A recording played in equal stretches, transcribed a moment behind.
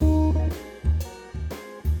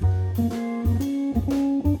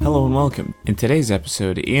Hello and welcome. In today's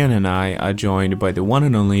episode, Ian and I are joined by the one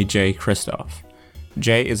and only Jay Kristoff.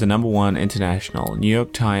 Jay is a #1 international New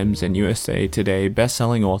York Times and USA Today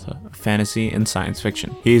best-selling author of fantasy and science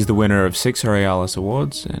fiction. He is the winner of 6 Aurealis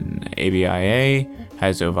Awards and ABIA,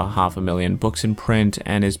 has over 500,000 books in print,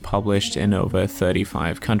 and is published in over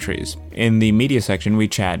 35 countries. In the media section, we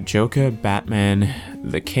chat Joker, Batman,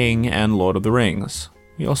 The King, and Lord of the Rings.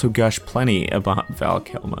 We also gush plenty about Val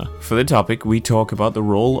Kilmer. For the topic, we talk about the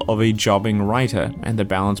role of a jobbing writer and the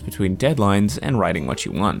balance between deadlines and writing what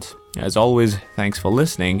you want. As always, thanks for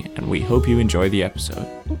listening, and we hope you enjoy the episode.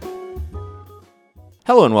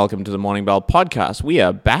 Hello and welcome to the Morning Bell podcast. We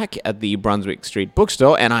are back at the Brunswick Street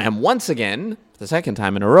bookstore, and I am once again, for the second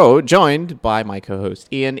time in a row, joined by my co-host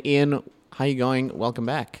Ian. Ian, how you going? Welcome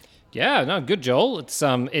back. Yeah, no, good, Joel. It's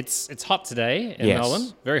hot today in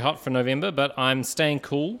Melbourne. Very hot for November, but I'm staying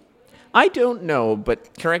cool. I don't know,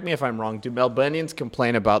 but correct me if I'm wrong. Do Melburnians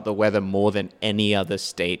complain about the weather more than any other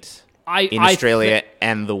state in Australia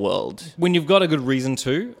and the world? When you've got a good reason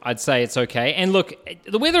to, I'd say it's okay. And look,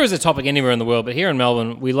 the weather is a topic anywhere in the world, but here in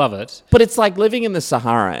Melbourne, we love it. But it's like living in the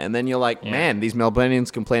Sahara, and then you're like, man, these Melburnians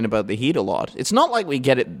complain about the heat a lot. It's not like we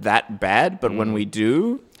get it that bad, but when we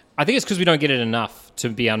do... I think it's because we don't get it enough to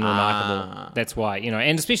be unremarkable. That's why,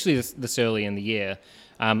 and especially this early in the year.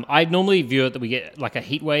 I normally view it that we get like a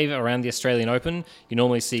heat wave around the Australian Open. You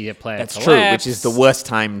normally see a player collapse. True, which is the worst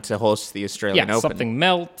time to host the Australian Open. Something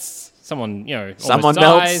melts. Someone, someone almost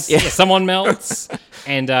melts. dies. Yeah, someone melts.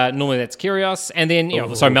 And normally that's Kyrgios. And then,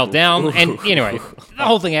 melt down. And anyway, the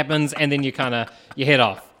whole thing happens, and then you head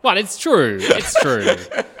off. But it's true. It's true.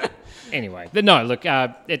 Anyway, but no, look,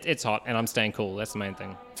 it's hot, and I'm staying cool. That's the main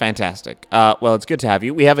thing. Fantastic. Well, it's good to have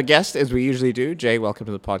you. We have a guest, as we usually do. Jay, welcome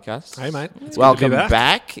to the podcast. Hey, mate. It's welcome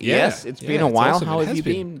back. Yeah. Yes, it's been a while. Awesome. How have you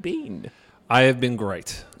been? I have been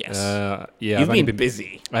great. Yes. You've been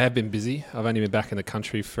busy. I have been busy. I've only been back in the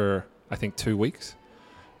country for, I think, 2 weeks.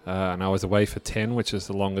 And I was away for 10, which is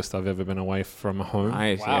the longest I've ever been away from home.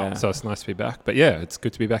 Nice, wow. Yeah. So it's nice to be back. But yeah, it's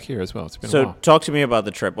good to be back here as well. It's been a while. So talk to me about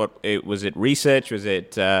the trip. Was it research? Was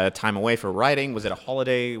it time away for writing? Was it a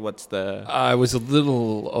holiday? What's the... It was a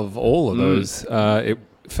little of all of those.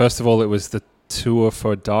 First of all, it was the tour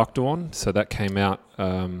for Dark Dawn. So that came out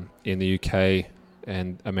in the UK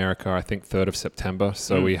and America, I think, 3rd of September.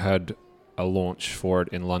 So we had a launch for it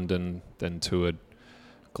in London, then toured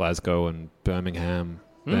Glasgow and Birmingham.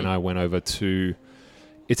 Then I went over to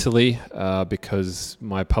Italy because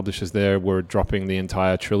my publishers there were dropping the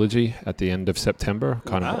entire trilogy at the end of September,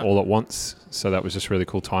 kind of all at once. So that was just really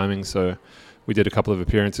cool timing. So we did a couple of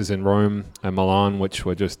appearances in Rome and Milan, which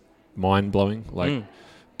were just mind-blowing, like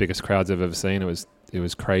biggest crowds I've ever seen. It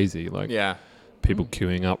was crazy, like people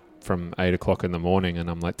queuing up from 8 o'clock in the morning, and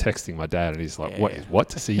I'm like texting my dad, and he's like, what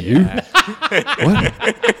to see you? What?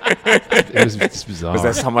 It's bizarre. Was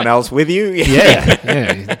there someone else with you?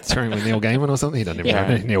 Yeah. He's touring with Neil Gaiman or something. He doesn't even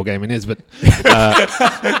know who Neil Gaiman is, but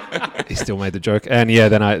he still made the joke. And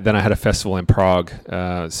then I had a festival in Prague.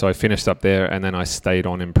 So I finished up there, and then I stayed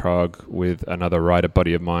on in Prague with another writer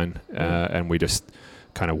buddy of mine, and we just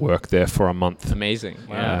kind of worked there for a month. Amazing.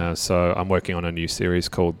 Wow. So I'm working on a new series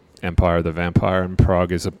called Empire of the Vampire, and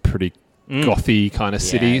Prague is a pretty gothy kind of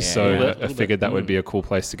city, so I figured that would be a cool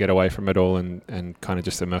place to get away from it all and kind of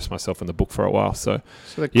just immerse myself in the book for a while. So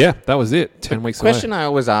that was it. 10 weeks away. The question I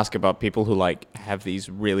always ask about people who have these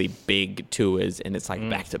really big tours and it's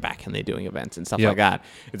back to back and they're doing events and stuff like that.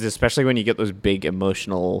 It's especially when you get those big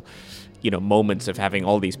emotional, moments of having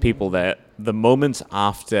all these people there. The moments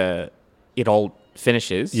after it all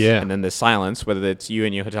finishes and then there's silence, whether it's you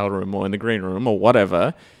in your hotel room or in the green room or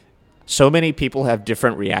whatever. So many people have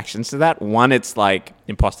different reactions to that. One, it's like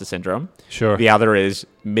imposter syndrome. Sure. The other is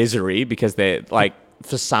misery because they're like,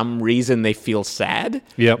 for some reason, they feel sad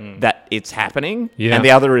that it's happening. Yeah. And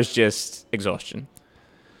the other is just exhaustion.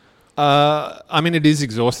 I mean, it is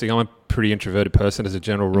exhausting. I'm a pretty introverted person as a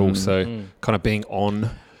general rule. So kind of being on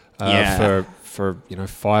for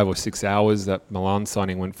 5 or 6 hours that Milan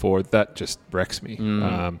signing went for, that just wrecks me.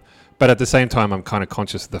 But at the same time, I'm kind of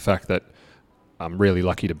conscious of the fact that I'm really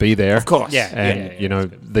lucky to be there. Of course.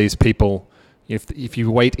 These people, if you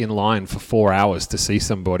wait in line for 4 hours to see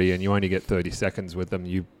somebody and you only get 30 seconds with them,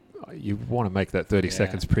 you want to make that 30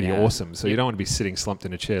 seconds pretty awesome. So you don't want to be sitting slumped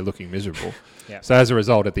in a chair looking miserable. So as a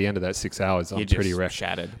result, at the end of that 6 hours, I'm pretty wrecked.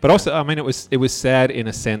 Shattered. But also, I mean, it was sad in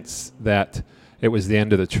a sense that it was the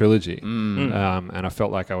end of the trilogy. And I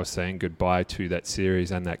felt like I was saying goodbye to that series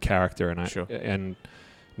and that character. And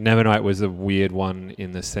Nevernight was a weird one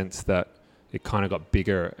in the sense that it kind of got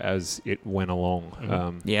bigger as it went along.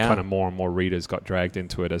 Kind of more and more readers got dragged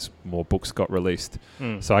into it as more books got released.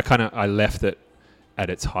 So I left it at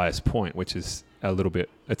its highest point, which is a little bit.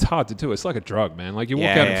 It's hard to do. It's like a drug, man. Like you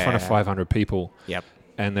walk out in front of 500 people. Yep.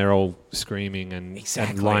 And they're all screaming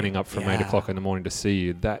and lining up from 8 o'clock in the morning to see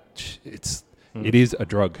you. It is a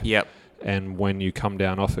drug. Yep. And when you come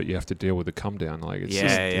down off it, you have to deal with the come down. Like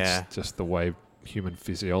it's just the way human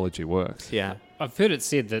physiology works. Yeah. I've heard it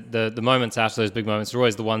said that the moments after those big moments are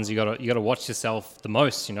always the ones you gotta watch yourself the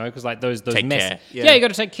most, you know, because like those take care. you got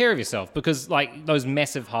to take care of yourself, because like those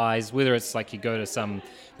massive highs, whether it's like you go to some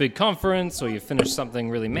big conference or you finish something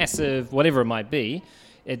really massive, whatever it might be.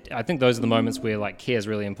 I think those are the moments where like care is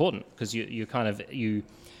really important, because you're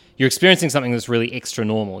experiencing something that's really extra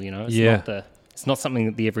normal, you know. It's not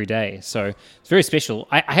something the everyday. So it's very special.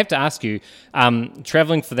 I have to ask you,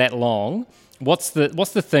 traveling for that long, what's the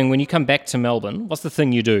thing when you come back to Melbourne? What's the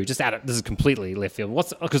thing you do? This is completely left field.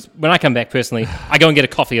 Because when I come back personally, I go and get a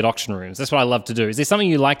coffee at auction rooms. That's what I love to do. Is there something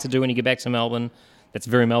you like to do when you get back to Melbourne that's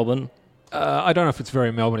very Melbourne? I don't know if it's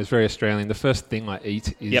very Melbourne. It's very Australian. The first thing I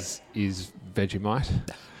eat is Vegemite.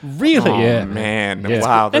 Really? Yeah, man. Yeah.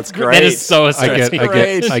 Wow, that's great. That is so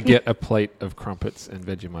Australian. I get a plate of crumpets and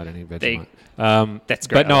Vegemite. I need Vegemite. That's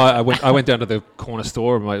great. But no, I went down to the corner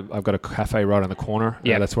store. I've got a cafe right on the corner.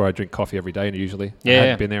 Yeah, that's where I drink coffee every day. And usually, I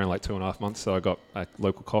hadn't been there in like 2.5 months, so I got a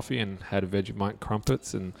local coffee and had a Vegemite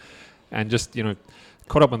crumpets and just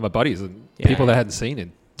caught up with my buddies and people that I hadn't seen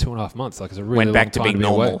in 2.5 months. Like it's a really went back long to time being to be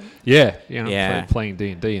away. normal. Yeah, playing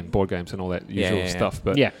D&D and board games and all that usual stuff.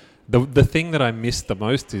 But the thing that I miss the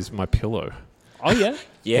most is my pillow. Oh yeah.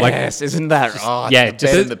 Yes, isn't that? It's the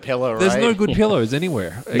bed and the pillow, right? There's no good pillows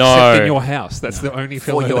anywhere except in your house. That's the only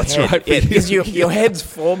pillow that's head. right for you. Because your head's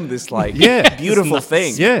formed this beautiful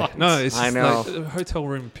thing. Yeah, no, it's I just know. like hotel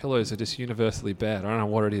room pillows are just universally bad. I don't know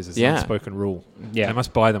what it is. It's an Yeah. unspoken rule. Yeah. I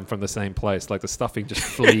must buy them from the same place. Like the stuffing just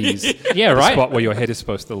flees. Yeah, the right. spot where your head is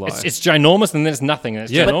supposed to lie. It's ginormous and then it's nothing. And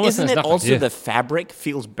it's Yeah. But ginormous isn't and it it's nothing. also Yeah. the fabric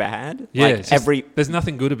feels bad? yeah, Like it's just- every there's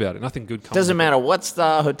nothing good about it. Nothing good comes. doesn't of matter what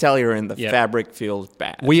star hotel you're in, the Yeah. fabric feels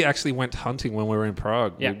bad. We actually went hunting when we were in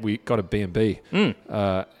Prague. Yeah. We got a B&B. And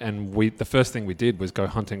the first thing we did was go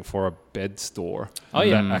hunting for a bed store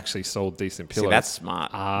that actually sold decent pillows. See, that's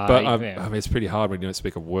smart. But I mean, it's pretty hard when you don't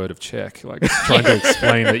speak a word of Czech. Like trying to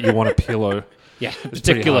explain that you want a pillow. Yeah, pretty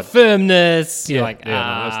particular hard. firmness. You're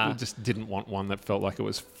I just didn't want one that felt like it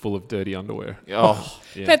was full of dirty underwear. Oh,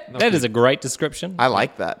 Yeah, that is a great description. I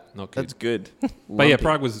like that. Not good. That's good. But yeah, Love it.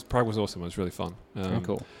 Prague was awesome. It was really fun.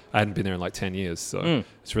 Cool. I hadn't been there in like 10 years, so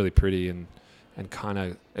it's really pretty and kind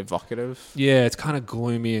of Evocative. yeah, it's kind of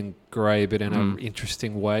gloomy and grey, but in an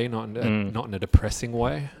interesting way, not in a depressing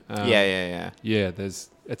way. Yeah. Yeah,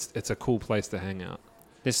 it's a cool place to hang out.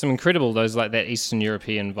 There's some incredible, those like that Eastern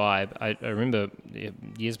European vibe. I remember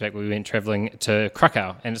years back we went traveling to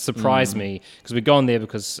Krakow, and it surprised me because we'd gone there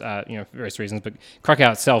because for various reasons, but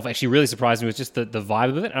Krakow itself actually really surprised me with just the vibe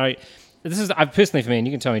of it. I personally, for me, and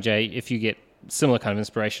you can tell me, Jay, if you get similar kind of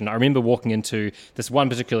inspiration. I remember walking into this one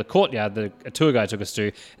particular courtyard that a tour guide took us to,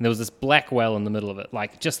 and there was this black well in the middle of it,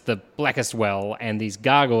 like just the blackest well, and these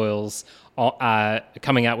gargoyles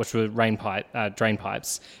coming out, which were drain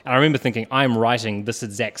pipes. And I remember thinking, I'm writing this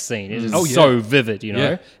exact scene. It is so vivid, you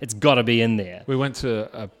know? Yeah. It's got to be in there. We went to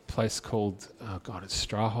a place called, it's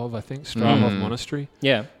Strahov, I think, Strahov Monastery.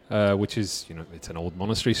 Yeah. Which is, it's an old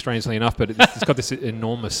monastery, strangely enough, but it's got this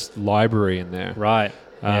enormous library in there. Right.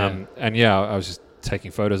 And I was just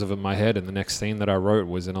taking photos of it in my head, and the next scene that I wrote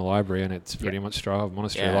was in a library, and it's pretty much Strahov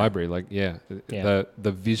Monastery Library. Like, the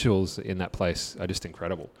visuals in that place are just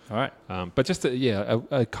incredible. All right. But just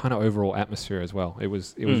a kind of overall atmosphere as well. It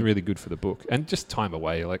was really good for the book, and just time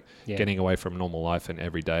away, like getting away from normal life and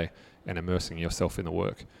every day and immersing yourself in the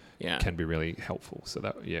work. Can be really helpful. So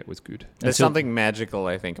that it was good. There's something magical,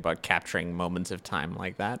 I think, about capturing moments of time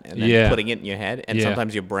like that and then putting it in your head. And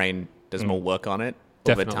sometimes your brain does more work on it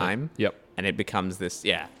over time. Yep. And it becomes this,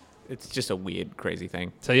 it's just a weird, crazy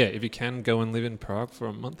thing. So if you can go and live in Prague for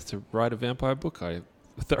a month to write a vampire book, I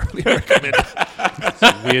thoroughly recommend it. It's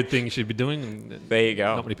a weird thing you should be doing. There you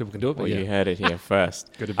go. Not many people can do it, but Well, you heard it here first.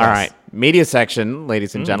 Good advice. All right, media section,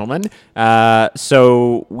 ladies and gentlemen.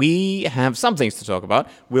 So we have some things to talk about.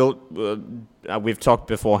 We've talked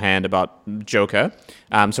beforehand about Joker,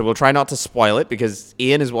 so we'll try not to spoil it because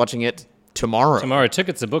Ian is watching it tomorrow. Tomorrow,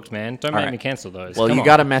 tickets are booked, man. Don't make right. me cancel those. Well, Come you on.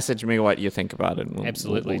 got to message me what you think about it. And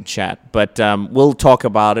Absolutely. we'll chat. But we'll talk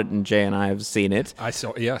about it, and Jay and I have seen it. I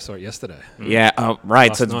saw it yesterday. Yeah, right.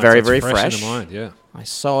 Last So it's night, very, so very fresh fresh. in the mind, yeah. I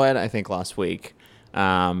saw it, I think, last week.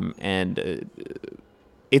 And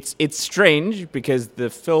it's strange because the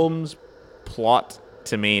film's plot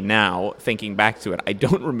to me now, thinking back to it, I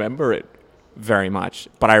don't remember it very much,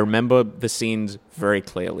 but I remember the scenes very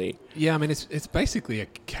clearly. Yeah, I mean, it's basically a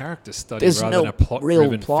character study There's rather no than a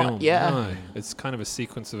plot-driven plot, film. yeah. No, it's kind of a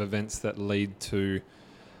sequence of events that lead to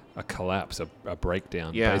a collapse, a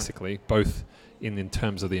breakdown, basically, both in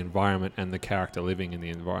terms of the environment and the character living in the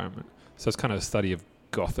environment. So it's kind of a study of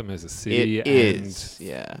Gotham as a city. It is,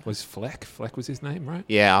 yeah. Was Fleck? Fleck was his name, right?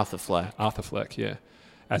 Yeah, Arthur Fleck. Arthur Fleck, yeah,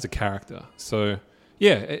 as a character. So,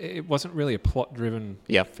 yeah, it wasn't really a plot-driven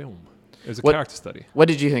film. It was a character study. What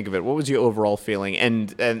did you think of it? What was your overall feeling? And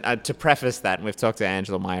to preface that, and we've talked to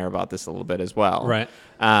Angela Meyer about this a little bit as well. Right.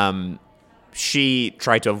 She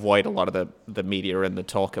tried to avoid a lot of the media and the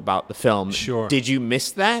talk about the film. Sure. Did you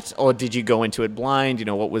miss that, or did you go into it blind? You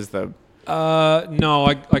know, what was the... No,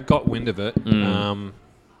 I got wind of it.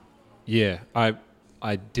 Yeah,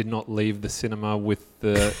 I did not leave the cinema with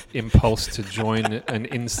the impulse to join an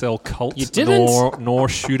incel cult. You didn't? Nor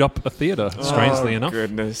shoot up a theater, strangely enough.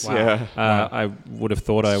 Goodness, Wow. yeah. I would have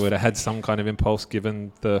thought I would have had some kind of impulse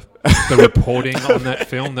given the reporting on that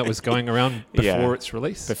film that was going around before its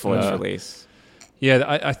release. Before its release.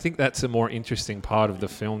 Yeah, I think that's a more interesting part of the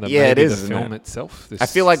film than Yeah, maybe it is, the isn't film it? itself. I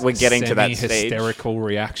feel like we're getting to that stage. Hysterical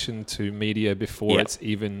reaction to media before it's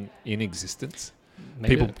even in existence.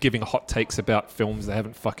 Maybe People giving hot takes about films they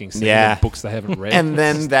haven't fucking seen, Yeah. and books they haven't read. And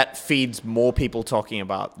then that feeds more people talking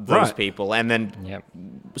about those Right. people. And then Yep.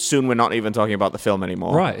 soon we're not even talking about the film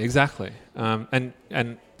anymore. Right, exactly. And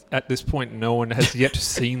at this point, no one has yet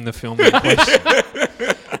seen the film in question.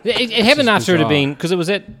 It happened is after it had bizarre. been, because it was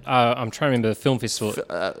at, I'm trying to remember the film festival,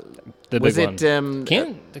 the Was big it... one.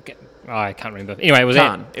 I can't remember. Anyway, it was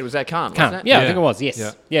Cannes. It was at Cannes, Cannes. wasn't it? Yeah, I Yeah. think it was, yes.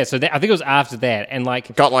 Yeah. Yeah, so I think it was after that, and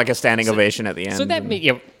like... Got like a standing ovation at the end. So that and- means,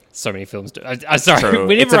 yeah, so many films do. Sorry, True.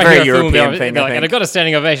 whenever It's a I very hear a film, European they're thing, like, I and I think. got a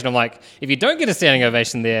standing ovation, I'm like, if you don't get a standing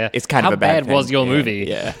ovation there, It's kind how of a bad bad was thing. your Yeah, movie?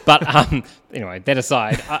 yeah. But anyway, that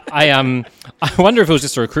aside, I wonder if it was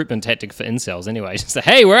just a recruitment tactic for incels anyway. Just say,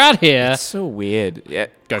 hey, we're out here. It's so weird. Yeah.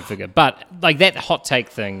 Go figure. But like that hot take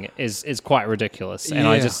thing is quite ridiculous, and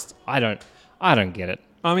Yeah. I don't get it.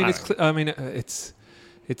 I mean,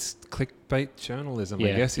 it's clickbait journalism, I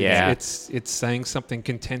Yeah. guess. Yeah. It's saying something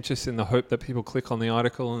contentious in the hope that people click on the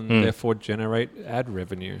article and therefore generate ad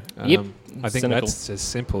revenue. Yep. I think Cynical. that's as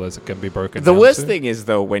simple as it can be broken The down worst to. thing is,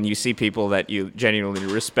 though, when you see people that you genuinely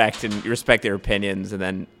respect and you respect their opinions, and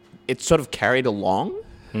then it's sort of carried along,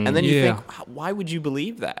 and then you Yeah. think, why would you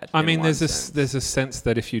believe that? I in mean, one there's sense? a sense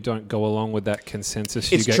that if you don't go along with that consensus,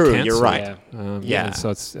 It's you get true. cancelled. You're right. Yeah. Yeah. And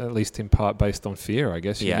so it's at least in part based on fear, I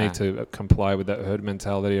guess. You Yeah. need to comply with that herd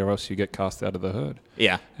mentality, or else you get cast out of the herd.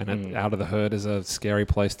 Yeah. And out of the herd is a scary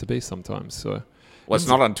place to be sometimes. So. Well, it's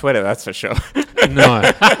not on Twitter, that's for sure. No,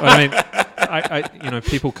 I mean, I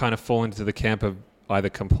people kind of fall into the camp of either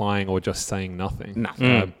complying or just saying nothing.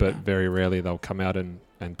 Nothing. But very rarely they'll come out and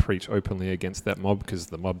preach openly against that mob, because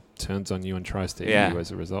the mob turns on you and tries to eat you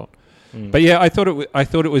as a result. But yeah, I thought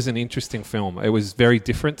it was an interesting film. It was very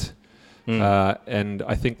different, and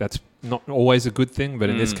I think that's not always a good thing. But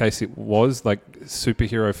in this case, it was. Like,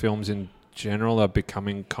 superhero films in general are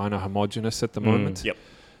becoming kind of homogenous at the moment. Yep.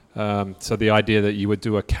 So the idea that you would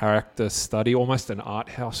do a character study, almost an art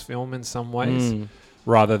house film in some ways,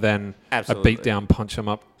 rather than Absolutely. a beat down, punch 'em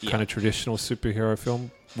up kind of traditional superhero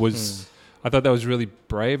film was, I thought that was really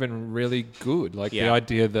brave and really good. Like the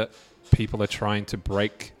idea that people are trying to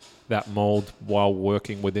break that mold while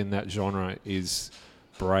working within that genre is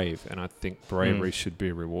brave, and I think bravery should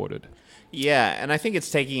be rewarded. Yeah, and I think it's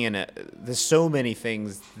taking in there's so many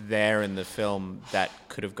things there in the film that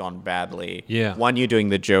could have gone badly. Yeah. One, you're doing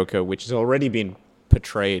the Joker, which has already been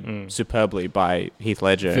portrayed superbly by Heath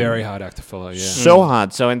Ledger. Very hard act to follow, yeah. So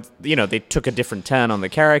hard. So, and they took a different turn on the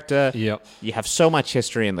character. Yep. You have so much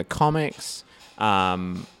history in the comics,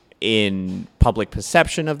 in public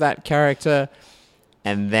perception of that character,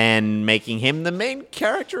 and then making him the main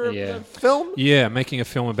character of the film. Yeah, making a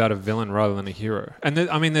film about a villain rather than a hero. And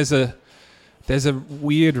there's a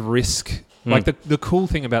weird risk. Like the cool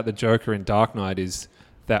thing about the Joker in Dark Knight is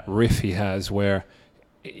that riff he has where,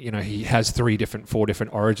 he has 4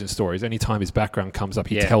 different origin stories. Anytime his background comes up,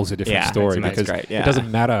 he tells a different story, that's because great, it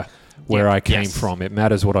doesn't matter where I came from. It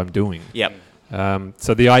matters what I'm doing. Yep.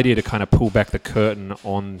 So the idea to kind of pull back the curtain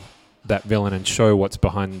on that villain and show what's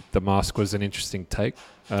behind the mask was an interesting take.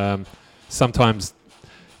 Sometimes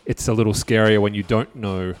it's a little scarier when you don't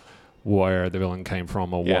know where the villain came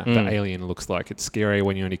from or what the alien looks like. It's scarier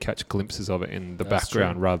when you only catch glimpses of it in the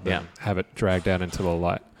background rather than have it dragged out into the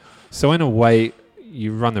light. So in a way,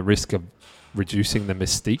 you run the risk of reducing the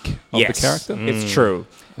mystique of the character. It's true.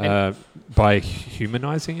 By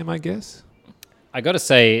humanizing him, I guess. I got to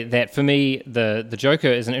say that for me, the Joker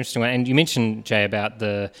is an interesting one. And you mentioned, Jay, about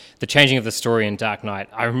the changing of the story in Dark Knight.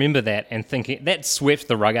 I remember that and thinking that swept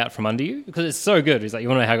the rug out from under you because it's so good. He's like, you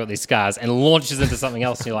want to know how I got these scars, and launches into something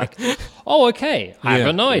else. And you're like, oh, okay, I've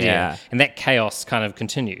got no idea. Yeah. And that chaos kind of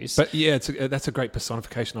continues. But yeah, that's a great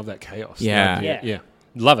personification of that chaos. Yeah. Yeah.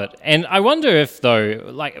 Love it. And I wonder if, though,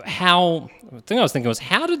 like the thing I was thinking was,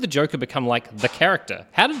 how did the Joker become like the character?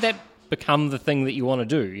 How did that become the thing that you want to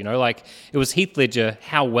do? You know, like it was Heath Ledger,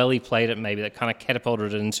 how well he played it maybe that kind of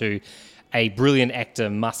catapulted it into a brilliant actor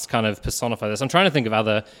must kind of personify this. I'm trying to think of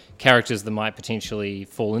other characters that might potentially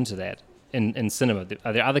fall into that in cinema.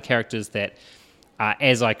 Are there other characters that are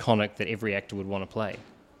as iconic that every actor would want to play?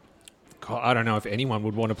 God, I don't know if anyone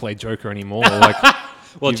would want to play Joker anymore. Like,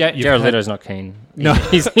 well, Jared Leto's not keen. No.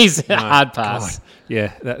 he's a hard pass. God.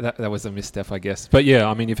 Yeah, that was a misstep, I guess. But yeah,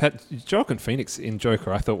 I mean, you've had Joaquin Phoenix in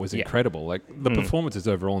Joker. I thought was incredible. Like the performances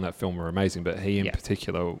overall in that film were amazing, but he in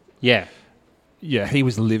particular, yeah, he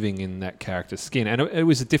was living in that character's skin, and it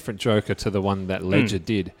was a different Joker to the one that Ledger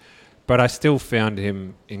did. But I still found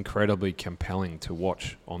him incredibly compelling to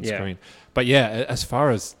watch on screen. But yeah, as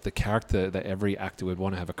far as the character that every actor would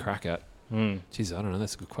want to have a crack at, geez, I don't know.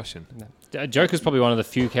 That's a good question. Joker's probably one of the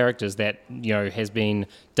few characters that has been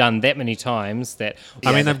done that many times. That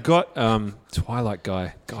I mean, they've got Twilight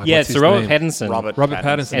guy. God, yeah, what's it's his Robert name? Pattinson. Robert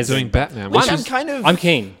Pattinson doing Batman. Which Which I'm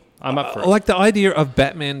keen. I'm up for it. like the idea of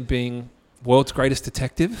Batman being world's greatest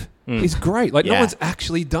detective is great. Like no one's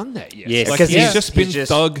actually done that yet. Yes. Like Because he's just been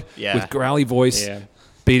thug yeah. with growly voice. Yeah.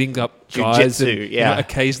 Beating up guys, Jiu-jitsu, and yeah.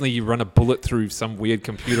 Occasionally you run a bullet through some weird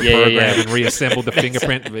computer program and reassemble the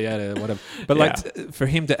fingerprint, whatever. But like for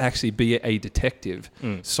him to actually be a detective,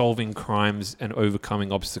 solving crimes and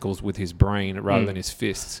overcoming obstacles with his brain rather than his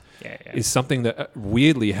fists, is something that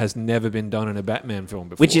weirdly has never been done in a Batman film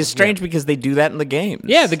before. Which is strange because they do that in the games.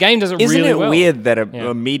 Yeah, the game does it Isn't really it well. weird that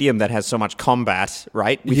a medium that has so much combat,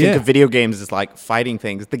 right? We think of video games as like fighting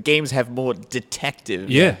things. The games have more detective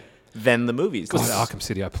than the movies. God, Arkham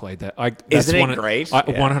City, I played that. Isn't it great? I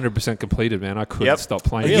 100% completed, man. I couldn't stop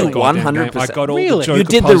playing. Really? that goddamn 100%? game. I got all Really? the Joker You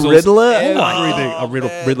did puzzles, the Riddler?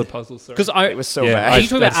 everything. Riddler puzzles. Because it was so Yeah, bad. Are you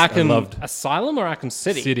talking about I Arkham loved- Asylum or Arkham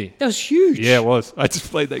City? City. That was huge. Yeah, it was. I just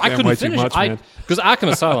played that I game couldn't way too finish much, man. it. Because Arkham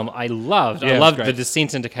Asylum, I loved. Yeah, I it loved was the great.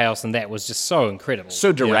 descent into chaos, and that was just so incredible.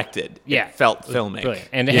 So directed. Yeah. It felt filmic. Brilliant.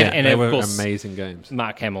 And They of were course, amazing games.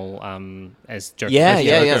 Mark Hamill as Joker. Yeah, as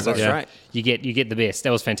yeah, Joker. yeah, that's right. You get the best.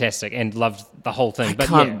 That was fantastic, and loved the whole thing. I But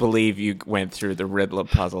can't believe you went through the Riddler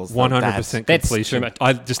puzzles. 100% That's completion. too much.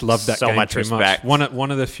 I just loved that So game much too respect. much.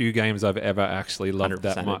 One of the few games I've ever actually loved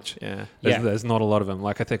that 100%, much. yeah. There's not a lot of them.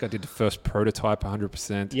 Like I think I did the first prototype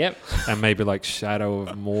 100%. Yep. And maybe like Shadow of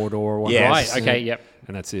Mordor. One Yes. Right. Okay. Yep.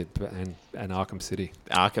 And that's it. And Arkham City.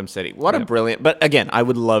 Arkham City. What a brilliant. But again, I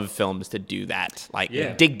would love films to do that. Like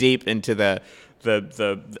dig deep into the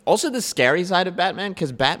also the scary side of Batman,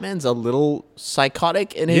 because Batman's a little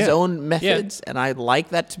psychotic in his own methods, and I like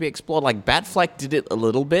that to be explored. Like Batfleck did it a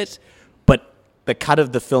little bit, but the cut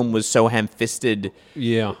of the film was so ham-fisted.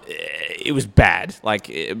 Yeah. It was bad. Like,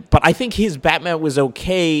 but I think his Batman was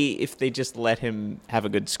okay if they just let him have a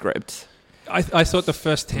good script. I thought the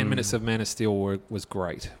first 10 minutes of Man of Steel was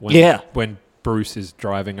great. When Bruce is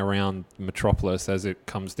driving around Metropolis as it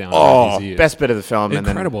comes down over his ears. Best bit of the film.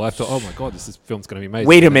 Incredible. I thought, oh my God, this film's going to be amazing.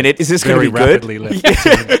 Wait a minute, is this going to be good? Very rapidly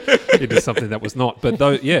left into something that was not. But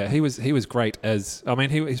though, he was great as. I mean,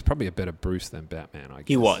 he's probably a better Bruce than Batman. I guess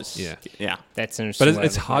He was. Yeah. That's interesting. But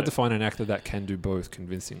it's hard to find an actor that can do both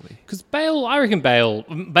convincingly. Because Bale, I reckon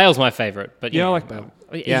Bale's my favorite. But I like Bale.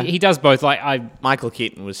 He does both. Like Michael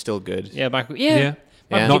Keaton was still good. Yeah, Michael. Yeah.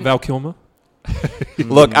 Not Val Kilmer.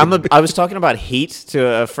 Look, I was talking about Heat to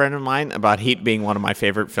a friend of mine, about Heat being one of my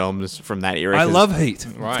favorite films from that era. I love Heat.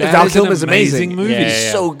 Right. Val Kilmer's amazing. movie.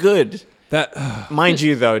 It's so good. That Mind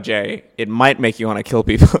you, though, Jay, it might make you want to kill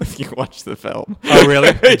people if you watch the film. Oh,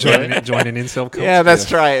 really? Join an incel cult? Yeah,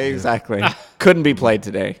 that's right. Exactly. Couldn't be played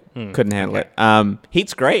today. Couldn't handle it.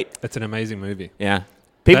 Heat's great. It's an amazing movie. Yeah.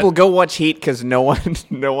 People go watch Heat because no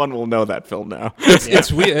one will know that film now.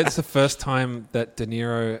 It's weird. It's the first time that De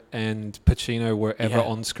Niro and Pacino were ever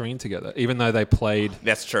on screen together, even though they played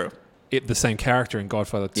That's true. the same character in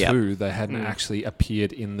Godfather 2. They hadn't actually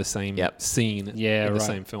appeared in the same scene in the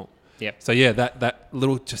same film. Yep. So yeah, that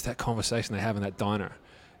little that conversation they have in that diner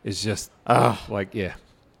is just Ah, So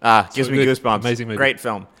gives me good. goosebumps. Amazing movie. Great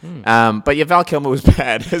film. But yeah, Val Kilmer was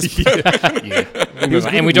bad.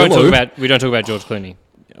 and we don't talk about George Clooney.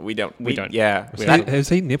 We don't. Yeah. Is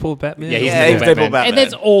he nipple Batman? Yeah, he's Yeah, Nipple he's Batman. Nipple Batman. And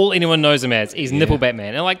that's all anyone knows him as. He's Nipple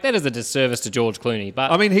Batman. And like that is a disservice to George Clooney.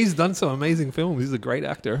 But I mean, he's done some amazing films. He's a great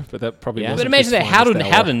actor, but that probably Yeah. wasn't but imagine his that. How finest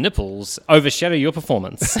do hour. nipples overshadow your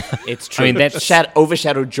performance? It's true. I mean, that's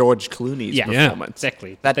overshadowed George Clooney's yeah, performance.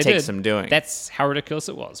 exactly. That They takes did. some doing. That's how ridiculous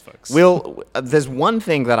it was, folks. There's one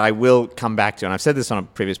thing that I will come back to, and I've said this on a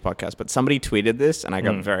previous podcast, but somebody tweeted this, and I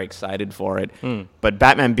got very excited for it. But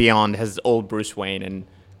Batman Beyond has old Bruce Wayne,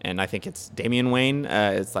 and I think it's Damian Wayne.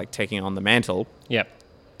 It's like taking on the mantle. Yep.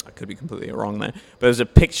 I could be completely wrong there, but there's a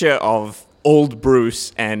picture of old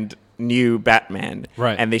Bruce and new Batman,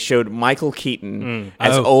 Right. And they showed Michael Keaton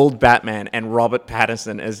as old Batman and Robert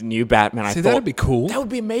Pattinson as new Batman. I thought that'd be cool. That would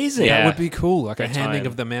be amazing. Yeah. That would be cool, like a Good handing time.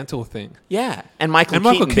 of the mantle thing. Yeah, and Michael And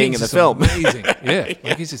Keaton Michael being in Keaton's the just film. amazing. Yeah,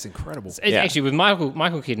 like he's just incredible. It's Yeah. Actually, with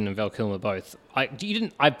Michael Keaton and Val Kilmer both, I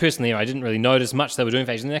personally didn't really notice much they were doing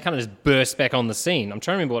for ages, and then they kind of just burst back on the scene. I'm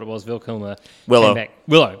trying to remember what it was. Val Kilmer Willow. came back.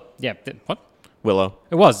 Willow. Yeah. What? Willow.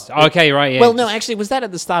 It was. Okay, you're right. Yeah. Well, no, actually, was that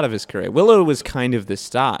at the start of his career? Willow was kind of the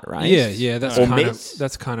start, right? Yeah, that's Or kind Miz?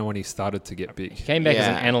 of when he started to get big. He came back as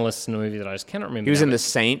an Yeah. analyst in a movie that I just cannot remember. He was now, in but The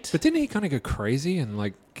Saint. But didn't he kind of go crazy and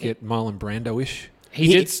like get Marlon Brando-ish? He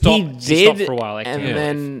did stop. He He did stopped for a while. Acting. and Yeah.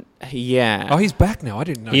 then yeah. Oh, he's back now. I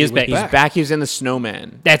didn't know He is was back. He's back. He was in The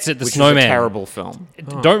Snowman. That's it. The which Snowman. was a terrible film.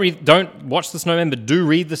 Don't watch The Snowman, but do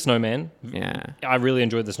read The Snowman. Yeah. I really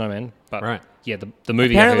enjoyed The Snowman. But Right. yeah, the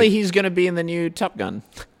movie. Apparently, I heard- he's going to be in the new Top Gun.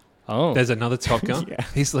 oh, There's another Top Gun. Yeah.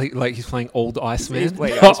 He's like he's playing old Iceman. He's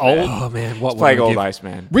playing Iceman. old. Oh man, what Playing will I Old give?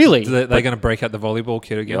 Iceman. Really? They're going to break out the volleyball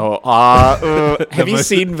kit again. Have you most-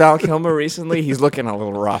 seen Val Kilmer recently? He's looking a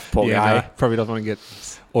little rough, poor yeah, guy. no, probably doesn't want to get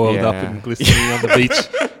oiled up Yeah. and glistening on the beach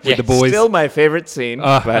with Yeah. the boys. Still my favorite scene.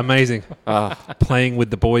 but Amazing. Playing with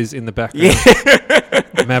the boys in the background.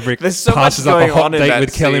 Maverick There's so much passes up going a hot on in date that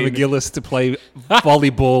with Kelly scene. McGillis to play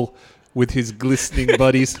volleyball with his glistening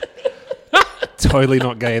buddies. Totally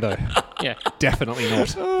not gay though. yeah. Definitely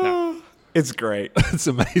not. It's great. It's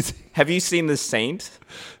amazing. Have you seen The Saint?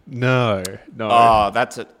 No. Oh,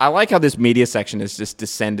 that's it. I like how this media section has just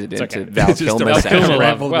descended into okay. Val It's just Kilmer a Val section. Kilmer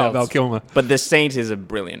ramble love. about Val Kilmer. But The Saint is a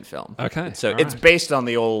brilliant film. Okay, So all it's right. based on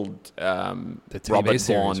the old TV Robert series,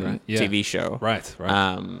 Vaughn right? Yeah. TV show. Right.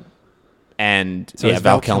 And So yeah, is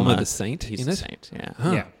Val Val Kilmer Kilmer the Saint He's in the it? Saint, yeah.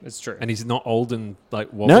 Huh. Yeah, it's true. And he's not old and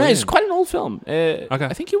like wobbly. No, it's and- quite an old film.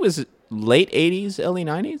 I think it was late 80s, early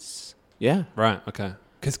 90s. Yeah. Right, okay.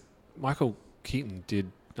 Because Michael Keaton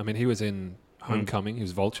did, I mean, he was in Homecoming, he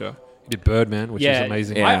was Vulture. He did Birdman, which is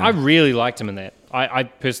amazing. Yeah. I really liked him in that. I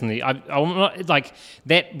personally, I'm not, like,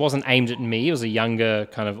 that wasn't aimed at me. It was a younger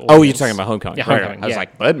kind of audience. Oh, you're talking about Homecoming. Yeah, Homecoming, I was yeah.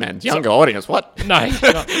 like, Birdman's younger audience. What? No,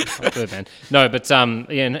 not Birdman. No, but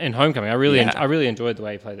yeah, in Homecoming, I really enjoyed the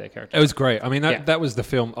way he played that character. It was great. I mean, Yeah. that was the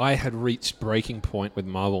film. I had reached breaking point with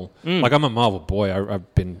Marvel. Like, I'm a Marvel boy.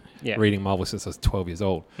 I've been reading Marvel since I was 12 years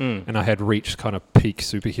old. And I had reached kind of peak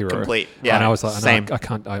superhero. Complete. Yeah. And I was like, Same. I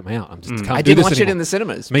can't, I'm out. I'm just can't I do didn't this watch it anymore. in the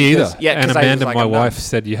cinemas. Me either. Yeah, and 'cause I was Amanda, like, my I'm done. wife,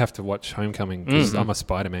 said you have to watch Homecoming because I'm a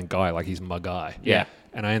Spider-Man guy. Like, he's my guy. Yeah.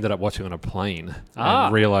 And I ended up watching on a plane Ah,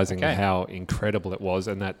 and realizing okay. how incredible it was,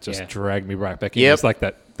 and that just Yeah. dragged me right back in. Yep. It was like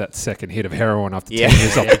that second hit of heroin after Yeah. 10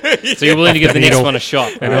 years off. So you're willing to give the next needle. one a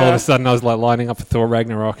shot. And all of a sudden, I was like lining up for Thor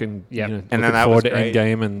Ragnarok and Yep. you know, And then looking that forward was to great.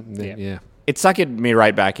 Endgame. And then, Yep. yeah. It sucked me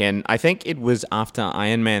right back in. I think it was after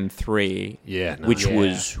Iron Man 3, Yeah. No, which yeah.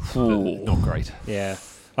 was... Not great. Yeah.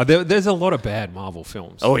 There's a lot of bad Marvel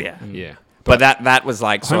films. Oh, yeah. Yeah. But that was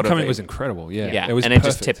like sort Homecoming of... was incredible, yeah. Yeah, It was and it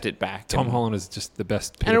perfect. just tipped it back. Tom and, Holland is just the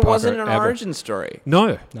best Peter And it Parker wasn't an ever. origin story.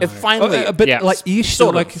 No. It finally... But Yeah. like ish,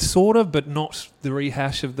 Sort like of. sort of, but not the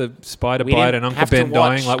rehash of the spider We bite didn't and Uncle have to Ben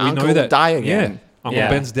dying. watch Like we Uncle know that. die again. Yeah. Uncle Yeah.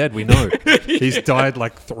 Ben's dead. We know. He's died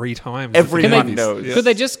like 3 times. Everyone in the knows. movies. Could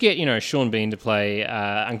they just get, Sean Bean to play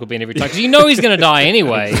Uncle Ben every time? Because you know he's going to die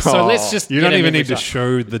anyway. So let's just You get don't him even every need to time.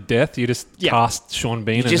 show the death. You just Yeah. cast Sean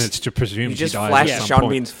Bean, and just- it's to presume You he just dies flash at some Sean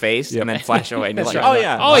point. Bean's face Yep. and then flash away. And you're like, That's oh, right.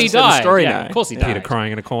 yeah. Oh, he that's in the died. story Yeah, now. of course he Peter died.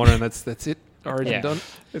 crying in a corner, and that's it. Origin Yeah. done.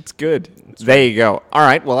 It's good. There you go. All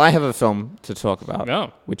right. Well, I have a film to talk about,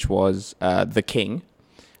 Oh. which was The King,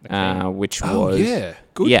 which Oh was... yeah,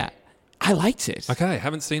 good. Yeah. I liked it. Okay,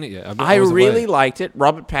 haven't seen it yet. I was really away. liked it.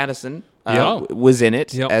 Robert Pattinson Yep. was in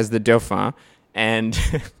it Yep. as the Dauphin. And...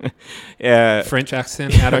 French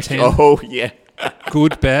accent out of 10. Oh, yeah.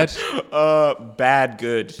 Good, bad, Bad,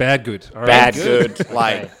 good. bad, good. All right. Bad, good.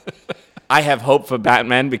 Like... I have hope for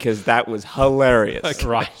Batman because that was hilarious.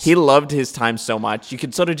 Right. He loved his time so much. You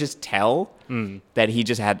could sort of just tell that he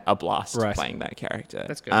just had a blast Right. playing that character.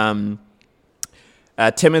 That's good.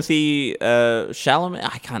 Timothy Chalamet.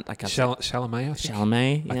 I can't. Chalamet, I think.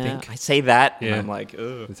 Chalamet. Yeah. think. I say that, and Yeah. I'm like,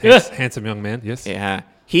 ugh. Handsome young man. Yes. Yeah.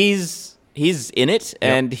 He's in it,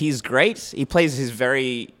 and he's great. He plays his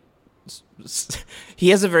he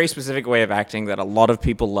has a very specific way of acting that a lot of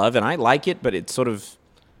people love, and I like it, but it's sort of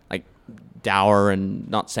like dour and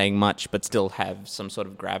not saying much, but still have some sort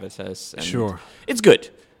of gravitas. And Sure. It's good.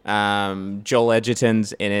 Joel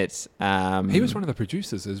Edgerton's in it. He was one of the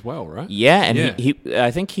producers as well, right? Yeah, and he I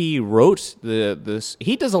think he wrote this.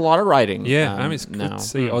 He does a lot of writing. Yeah, I mean, it's good now. to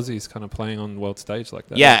see Aussies kind of playing on world stage like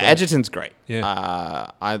that. Yeah, Edgerton's great. Yeah.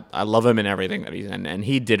 I love him in everything that he's in, and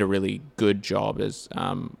he did a really good job as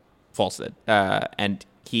Falstead. And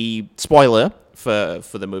he, spoiler for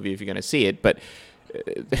the movie if you're going to see it, but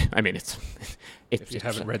I mean, If you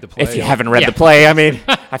haven't read the play. If you haven't read the play, I mean,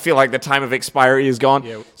 I feel like the time of expiry is gone.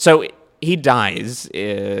 Yeah. So he dies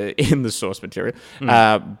in the source material,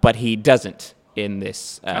 but he doesn't in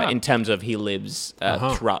this, in terms of he lives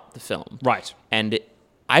throughout the film. Right. And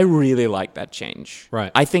I really like that change.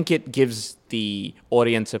 Right. I think it gives the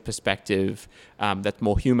audience a perspective that's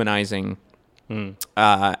more humanizing, and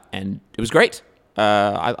it was great.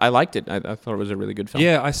 I liked it. I thought it was a really good film.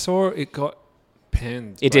 Yeah, I saw it got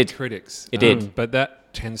panned by critics. It did. But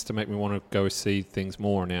that tends to make me want to go see things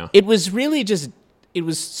more now. It was really it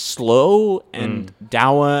was slow and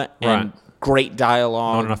dour and great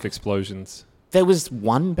dialogue. Not enough explosions. There was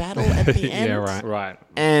one battle at the end. Yeah, right. Right.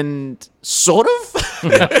 And sort of.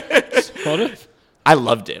 Sort of. I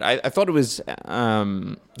loved it. I thought it was,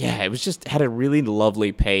 it was just had a really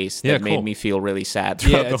lovely pace that made me feel really sad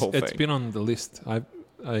throughout the whole thing. It's been on the list.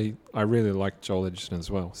 I really like Joel Edgerton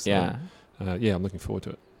as well. So, yeah. I'm looking forward to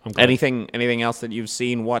it. I'm glad. Anything else that you've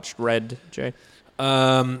seen, watched, read, Jay?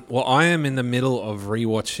 Well, I am in the middle of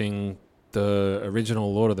rewatching the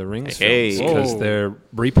original Lord of the Rings films because they're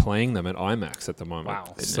replaying them at IMAX at the moment.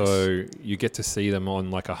 Wow. So you get to see them on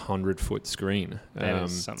like 100-foot screen.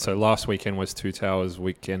 So last weekend was Two Towers,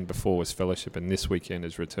 weekend before was Fellowship, and this weekend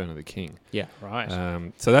is Return of the King. Yeah.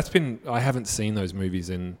 Right. So that's been, I haven't seen those movies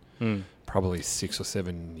in probably 6 or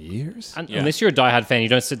 7 years. Unless you're a diehard fan, you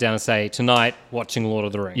don't sit down and say, tonight, watching Lord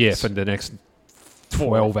of the Rings. Yeah, for the next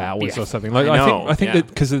 12 hours or something. Like, I think that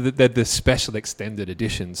because they're the special extended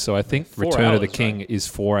editions. So I think Return of the King is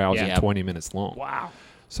 4 hours and 20 minutes long. Wow.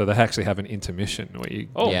 So they actually have an intermission where you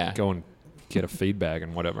go and get a feedback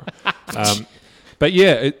and whatever. But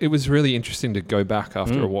yeah, it was really interesting to go back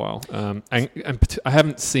after a while. And I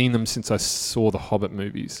haven't seen them since I saw the Hobbit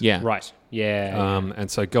movies. Yeah. Right. Yeah. And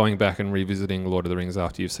so going back and revisiting Lord of the Rings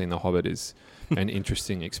after you've seen the Hobbit is an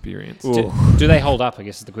interesting experience. Do they hold up, I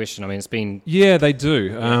guess is the question. I mean, it's been... Yeah, they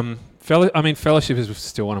do. Fellowship is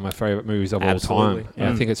still one of my favourite movies of all time.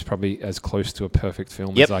 I think it's probably as close to a perfect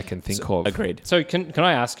film as I can think of. Agreed. So can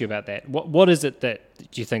I ask you about that? What is it that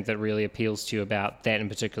do you think that really appeals to you about that in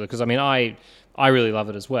particular? Because, I mean, I really love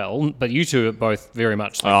it as well, but you two are both very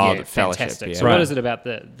much like, the Fellowship, fantastic. yeah. So what is it about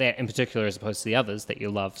that in particular as opposed to the others that you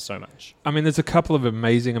love so much? I mean, there's a couple of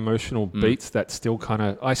amazing emotional beats that still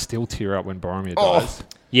I still tear up when Boromir dies.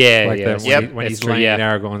 Yeah, when he's laying in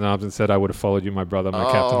Aragorn's arms and said, "I would have followed you, my brother, my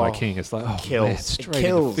captain, my king." It's like, man, straight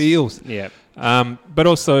in the feels. Yeah. But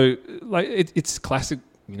also, like, it's classic.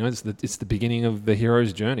 You know, it's the beginning of the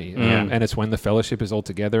hero's journey, and it's when the Fellowship is all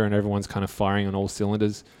together and everyone's kind of firing on all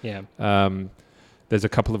cylinders. Yeah. There's a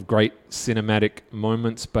couple of great cinematic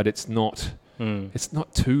moments, but it's not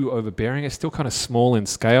too overbearing. It's still kind of small in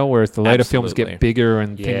scale, whereas the later films get bigger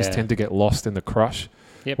and things tend to get lost in the crush.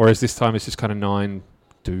 Yep. Whereas this time it's just kind of 9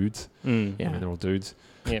 dudes. I mean, they're all dudes.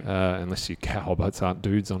 Yep. Unless you hobbits aren't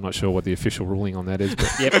dudes. I'm not sure what the official ruling on that is.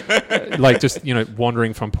 But like just,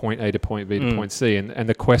 wandering from point A to point B to point C. And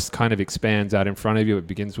the quest kind of expands out in front of you. It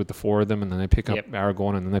begins with the 4 of them, and then they pick up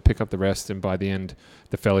Aragorn, and then they pick up the rest. And by the end,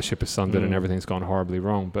 the Fellowship is sundered and everything's gone horribly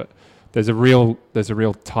wrong. But there's a real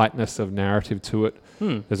tightness of narrative to it.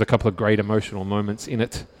 There's a couple of great emotional moments in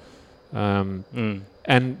it. And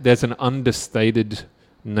there's an understated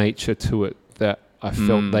nature to it that I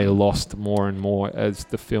felt they lost more and more as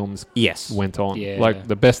the films went on. Yeah. Like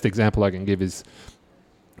the best example I can give is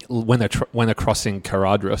when they're crossing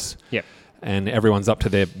Caradhras, and everyone's up to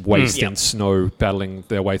their waist in snow, battling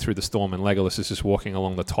their way through the storm, and Legolas is just walking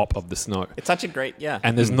along the top of the snow. It's such a great,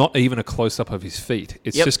 and there's not even a close up of his feet.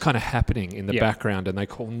 It's just kind of happening in the background, and they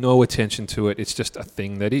call no attention to it. It's just a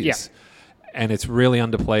thing that is. Yeah. And it's really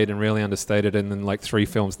underplayed and really understated. And then, like 3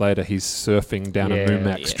 films later, he's surfing down a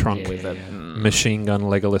Mumak's trunk with a machine gun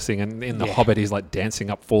Legolasing. And in The Hobbit, he's like dancing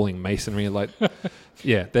up falling masonry. Like, they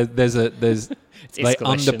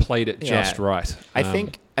underplayed it just right. I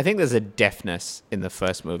think there's a deafness in the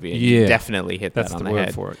first movie. And you definitely hit that on the head.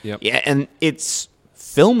 That's the word for it. Yep. Yeah, and it's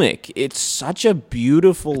filmic. It's such a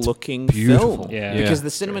beautiful looking beautiful. film. Yeah. Because Yeah.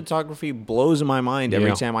 the cinematography blows my mind every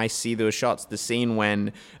Yeah. time I see those shots. The scene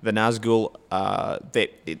when the Nazgul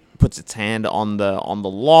it puts its hand on the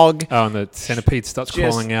log. Oh, and the centipede starts Just-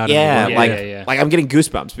 crawling out. Yeah, and Yeah. like I'm getting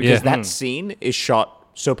goosebumps because Yeah. that scene is shot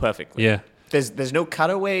so perfectly. yeah. There's no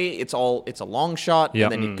cutaway. It's a long shot,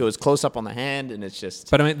 Yep. and then it goes close up on the hand, and it's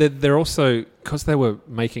just. But I mean, they're also, because they were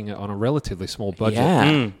making it on a relatively small budget,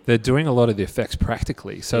 Yeah. they're doing a lot of the effects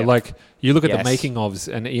practically. So, Yep. like, you look at the Yes. making ofs,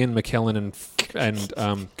 and Ian McKellen and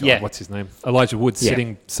God, Yeah. what's his name? Elijah Wood Yeah.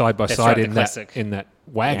 sitting side by That's side right, the classic. in that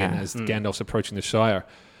wagon Yeah. as Gandalf's approaching the Shire.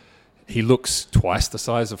 He looks twice the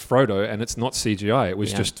size of Frodo, and it's not CGI. It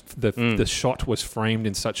was Yeah. just the shot was framed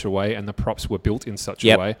in such a way, and the props were built in such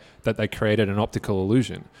Yep. a way that they created an optical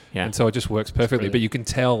illusion. Yeah. And so it just works perfectly. brilliant. But you can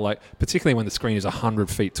tell, like, particularly when the screen is 100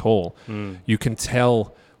 feet tall, you can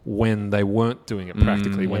tell when they weren't doing it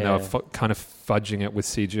practically, when they Yeah. were kind of fudging it with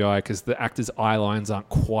CGI, because the actors' eye lines aren't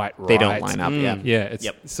quite right. They don't line up. Yeah. Yeah, it's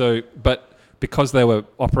Yep. so, but because they were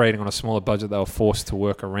operating on a smaller budget, they were forced to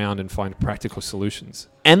work around and find practical solutions.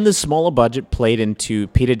 And the smaller budget played into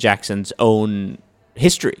Peter Jackson's own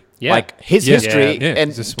history. Yeah. Like his Yeah. history, Yeah.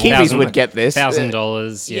 and It's a small- Kiwis would get this.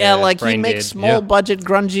 $1,000. Yeah, like he brain makes dead. small Yeah. budget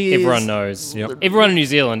grungy. Everyone knows. Yep. Everyone in New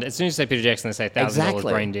Zealand, as soon as you say Peter Jackson, they say $1,000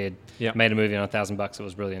 Exactly. brain dead. Yep. Made a movie on $1,000. It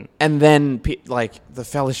was brilliant. And then like the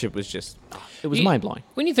Fellowship was just, it was You- mind blowing.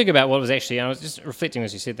 When you think about what was actually, and I was just reflecting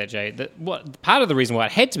as you said that, Jay, that what part of the reason why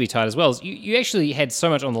it had to be tight as well is you actually had so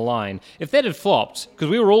much on the line. If that had flopped, because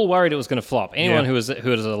we were all worried it was going to flop. Anyone Yeah. who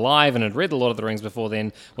was alive and had read The Lord of the Rings before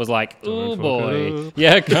then was like, oh boy,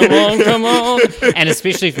 yeah, come on. And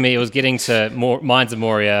especially for me, it was getting to Mines of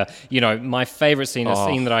Moria. You know, my favorite scene, a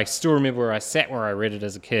scene that I still remember where I sat where I read it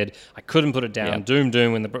as a kid. I couldn't put it down. Yeah.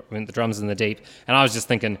 Doom when the drums in the deep, and I was just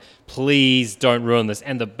thinking, please don't ruin this.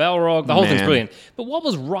 And the Balrog, the whole thing's Man. brilliant. But what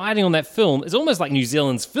was riding on that film is almost like New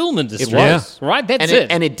Zealand's film industry. It was. Right? That's And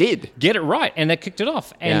it. And it did. Get it right. And they kicked it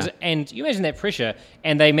off. And Yeah. and you imagine that pressure,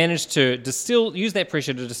 and they managed to use that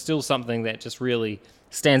pressure to distill something that just really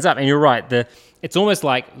stands up. And you're right, it's almost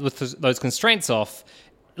like with those constraints off,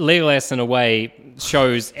 Legolas in a way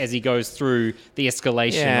shows as he goes through the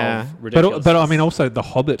escalation Yeah. of ridiculous. But I mean, also The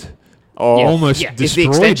Hobbit Oh, almost Yeah. It's the destroyed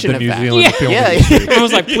extension the of New that. Zealand film Yeah. industry. I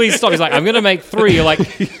was like, please stop. He's like, I'm going to make 3. You're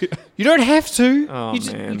like, you don't have to. Oh,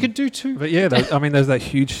 you man. could do 2. But yeah, I mean, there's that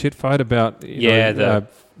huge shit fight about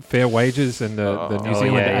fair wages and the New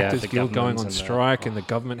Zealand Actors the Guild going government on and strike and the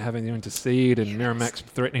government having to intercede and Miramax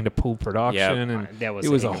threatening to pull production and That was it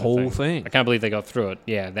was a a heck of whole thing. I can't believe they got through it.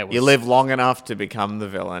 Yeah, that was. You live long enough to become the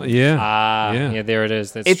villain. Yeah, yeah, there it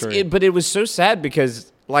is. That's true. But it was so sad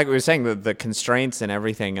because, like we were saying, the constraints and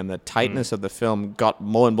everything and the tightness of the film got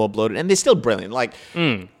more and more bloated, and they're still brilliant. Like,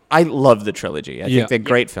 I love the trilogy. I Yeah. think they're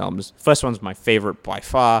great films. First one's my favorite by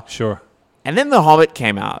far. Sure. And then The Hobbit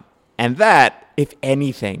came out, and that, if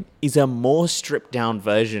anything, is a more stripped down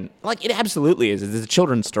version. Like, it absolutely is. It's a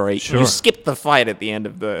children's story. Sure. You skip the fight at the end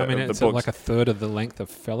of the, I mean, of the it's books. like a third of the length of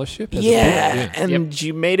Fellowship. as a book. Yeah, and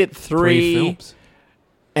you made it Three films.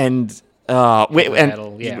 and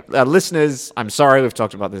battle, yeah. listeners, I'm sorry, we've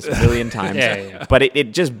talked about this a million times, Yeah. but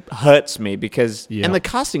it just hurts me because Yeah. and the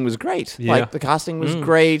casting was great. Yeah. Like the casting was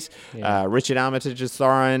great. Richard Armitage as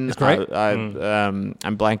Thorin. It's great. I'm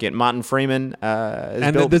blanking. Martin Freeman as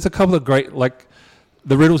And Bill. there's a couple of great, like,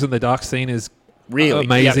 the Riddles in the Dark scene is Really?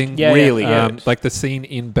 amazing. Yeah, really yeah. good. Like the scene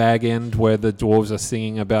in Bag End where the dwarves are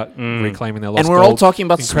singing about reclaiming their lost And we're all gold. talking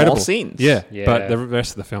about Incredible. small scenes. Yeah, Yeah. but the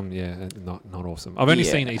rest of the film, not awesome. I've only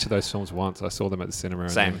Yeah. seen each of those films once. I saw them at the cinema.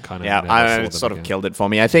 Same. And then kind of Yeah, never I saw them sort of again. killed it for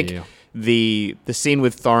me. I think Yeah. the scene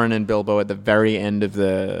with Thorin and Bilbo at the very end of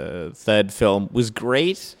the third film was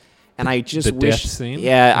great. And I just The wish, death scene?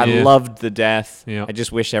 Yeah, I Yeah. loved the death. Yeah. I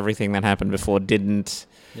just wish everything that happened before didn't.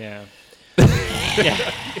 Yeah. Yeah.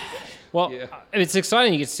 Well, it's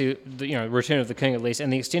exciting. You get to the Return of the King at least,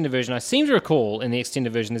 and the extended version. I seem to recall in the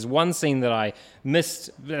extended version, there's one scene that I missed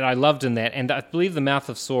that I loved in that, and I believe the mouth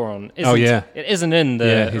of Sauron. It isn't in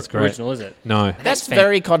Yeah, the he's great. original, is it? No. That's fan-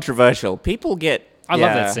 very controversial. People get. I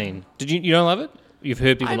love that scene. Did you don't love it? You've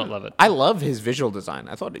heard people not love it. I love his visual design.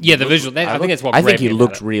 I thought. Yeah, the visual. I think that's what. I think grabbed he me about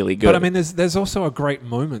looked it. really good. But I mean, there's also a great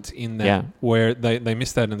moment in that Yeah. where they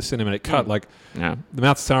missed that in the cinematic cut. Like, Yeah. the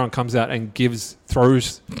mouth of Sauron comes out and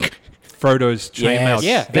throws Frodo's chainmail.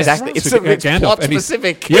 Yeah, vest exactly. to It's Gandalf, plot and he's-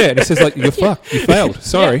 specific. Yeah, and he says like, "You're fucked. You failed.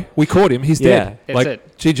 Sorry, we caught him. He's Yeah. dead." That's like,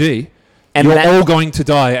 it. GG. And you're that- all going to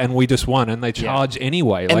die, and we just won, and they charge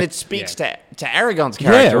anyway. And like, it speaks to Aragorn's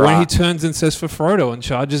character. when he arc. turns and says for Frodo and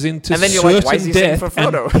charges into And then you're like, certain why is he saying death for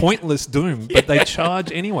Frodo? and pointless doom, but they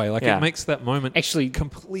charge anyway. Like Yeah. it makes that moment Actually,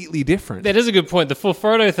 completely different. That is a good point. The for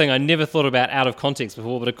Frodo thing I never thought about out of context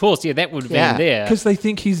before, but of course, that would have Yeah. been there. Because they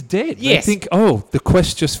think he's dead. Yes. They think, oh, the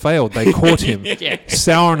quest just failed. They caught him. Yeah.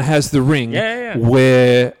 Sauron has the ring. Yeah.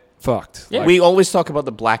 We're fucked. Yeah. Like, We always talk about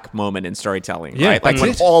the black moment in storytelling, Yeah, right? Like that's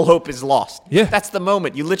when it. all hope is lost. Yeah. That's the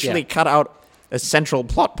moment. You literally Yeah. cut out a central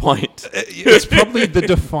plot point. it's probably the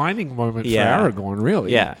defining moment Yeah. for Aragorn,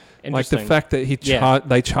 really. Yeah. Like the Interesting. fact that Yeah.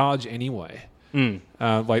 they charge anyway.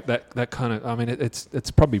 Like that kind of. I mean,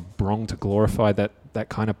 it's probably wrong to glorify that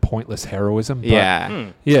kind of pointless heroism. But Yeah.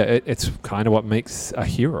 yeah, it's kind of what makes a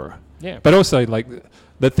hero. Yeah. But also, like,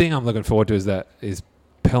 the thing I'm looking forward to is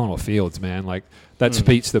Pelennor Fields, man. Like that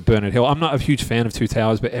speech that Bernard Hill. I'm not a huge fan of Two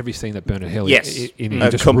Towers, but every scene that Bernard Hill, Yes. he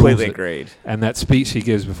just Completely rules it. agreed. And that speech he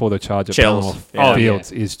gives before the charge at Chills. Pelennor Yeah.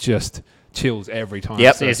 Fields is just chills every time.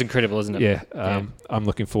 Yep. So, It's incredible, isn't it? yeah, I'm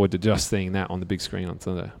looking forward to just seeing that on the big screen on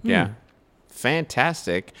Sunday. Yeah.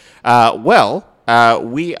 Fantastic.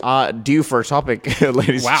 We are due for a topic,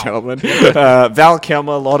 ladies and gentlemen. Val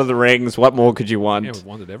Kilmer, Lord of the Rings. What more could you want? Yeah, we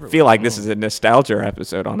wanted everyone. Feel like this is a nostalgia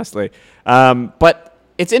episode, honestly. But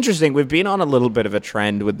it's interesting. We've been on a little bit of a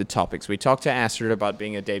trend with the topics. We talked to Astrid about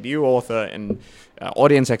being a debut author and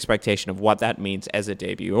audience expectation of what that means as a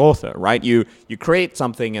debut author, right? You create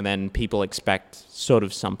something and then people expect sort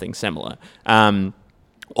of something similar.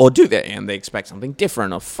 Or do they? And they expect something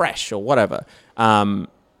different or fresh or whatever. And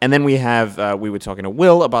then we were talking to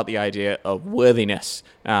Will about the idea of worthiness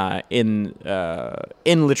in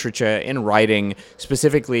literature, in writing,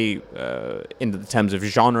 specifically in the terms of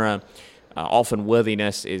genre. Often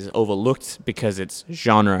worthiness is overlooked because it's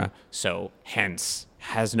genre, so hence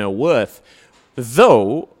has no worth.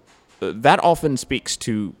 Though that often speaks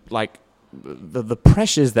to like the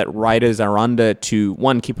pressures that writers are under to,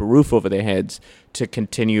 one, keep a roof over their heads, to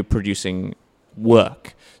continue producing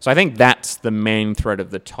work. So I think that's the main thread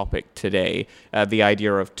of the topic today, the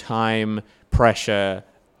idea of time, pressure,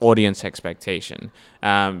 audience expectation.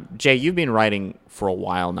 Jay, you've been writing for a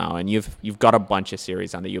while now, and you've got a bunch of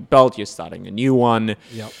series under your belt. You're starting a new one.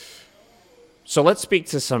 Yep. So let's speak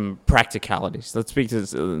to some practicalities. Let's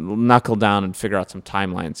knuckle down and figure out some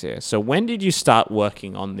timelines here. So when did you start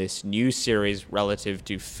working on this new series relative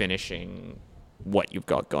to finishing what you've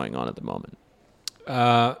got going on at the moment?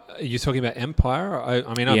 You're talking about Empire?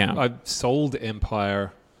 I mean, Yeah. I sold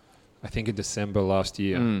Empire, I think in December last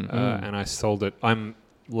year, and I sold it. I'm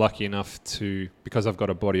lucky enough to, because I've got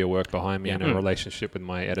a body of work behind me and a relationship with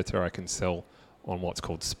my editor, I can sell on what's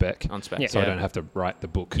called spec. On spec, Yeah. So I don't have to write the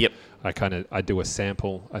book. Yep. I do a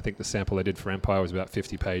sample. I think the sample I did for Empire was about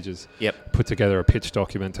 50 pages. Yep. Put together a pitch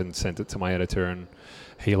document and sent it to my editor, and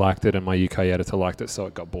he liked it, and my UK editor liked it, so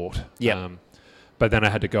it got bought. Yep. But then I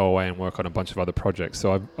had to go away and work on a bunch of other projects.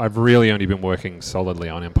 So I've really only been working solidly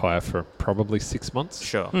on Empire for probably 6 months.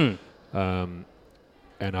 Sure. And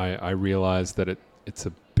I realized that it's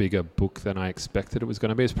a bigger book than I expected it was going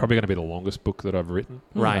to be. It's probably going to be the longest book that I've written.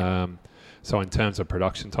 Right. So in terms of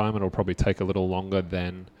production time, it'll probably take a little longer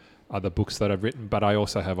than other books that I've written, but I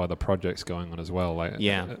also have other projects going on as well. Like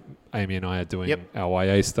Amy and I are doing our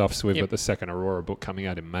YA stuff, so we've got the second Aurora book coming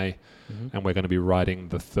out in May, and we're going to be writing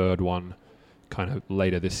the third one kind of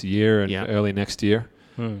later this year and early next year.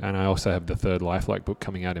 And I also have the third Lifelike book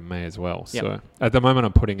coming out in May as well. So at the moment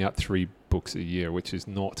I'm putting out 3 books a year, which is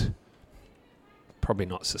probably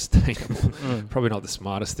not sustainable, probably not the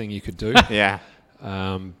smartest thing you could do. Yeah.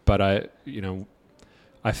 But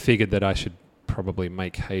I figured that I should probably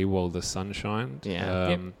make hay while the sun shined.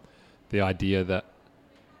 Yeah. The idea that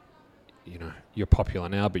you're popular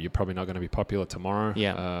now, but you're probably not going to be popular tomorrow.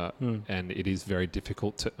 Yeah. And it is very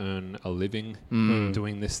difficult to earn a living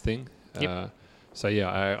doing this thing. So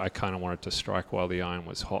I kind of wanted to strike while the iron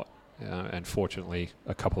was hot. And fortunately,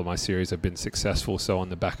 a couple of my series have been successful. So on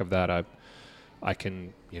the back of that, I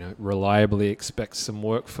can reliably expect some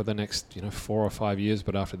work for the next 4 or 5 years.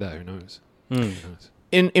 But after that, who knows? Who knows?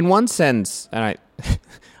 In one sense, and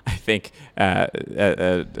I think,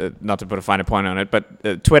 not to put a finer point on it,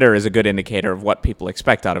 but Twitter is a good indicator of what people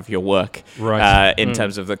expect out of your work, right? In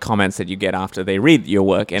terms of the comments that you get after they read your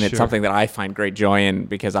work, and it's something that I find great joy in,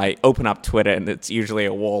 because I open up Twitter and it's usually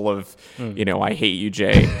a wall of, I hate you,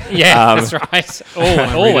 Jay. That's right.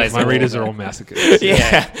 Always. My readers are all masochists.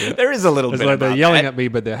 There is a little It's bit. like they're about yelling that. at me,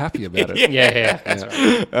 but they're happy about it. That's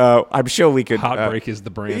right. I'm sure we could. Heartbreak is the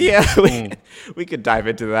brand. Yeah, we could dive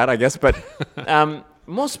into that, I guess. But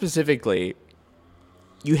more specifically,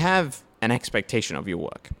 you have an expectation of your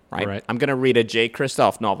work, right? Right. I'm going to read a J.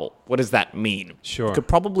 Kristoff novel. What does that mean? Sure. Could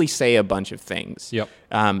probably say a bunch of things Yep.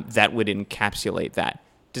 that would encapsulate that.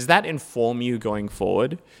 Does that inform you going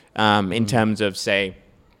forward in terms of, say,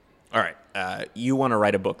 all right, you want to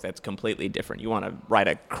write a book that's completely different. You want to write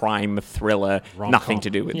a crime thriller, Rom-com. nothing to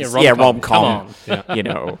do with rom-com. rom-com. Come on. You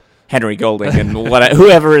know, Henry Golding and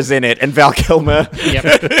whoever is in it, and Val Kilmer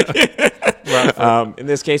Yep. in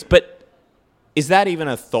this case. But is that even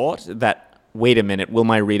a thought that, wait a minute, will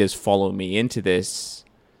my readers follow me into this?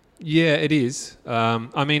 Yeah, it is.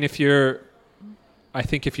 I mean, I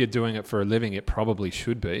think if you're doing it for a living, it probably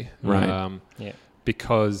should be. Right. Yeah.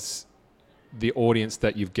 Because the audience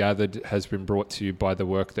that you've gathered has been brought to you by the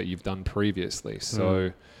work that you've done previously.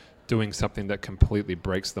 So doing something that completely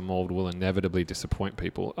breaks the mold will inevitably disappoint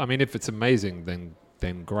people. I mean, if it's amazing,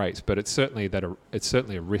 then great. But it's certainly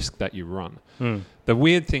a risk that you run. The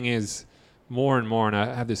weird thing is, more and more, and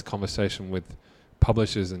I have this conversation with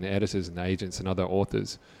publishers and editors and agents and other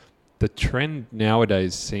authors, the trend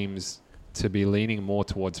nowadays seems to be leaning more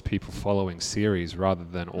towards people following series rather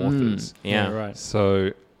than authors. Yeah. Right.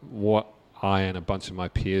 So what I and a bunch of my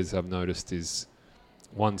peers have noticed is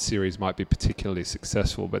one series might be particularly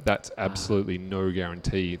successful, but that's absolutely no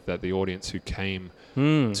guarantee that the audience who came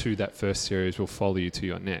to that first series will follow you to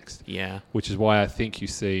your next. Yeah. Which is why I think you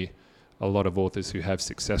see a lot of authors who have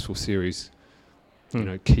successful series,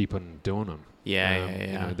 keep on doing them. Yeah.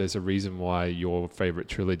 You know, there's a reason why your favorite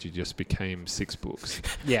trilogy just became 6 books.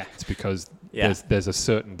 Yeah. It's because there's a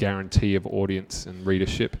certain guarantee of audience and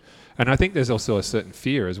readership. And I think there's also a certain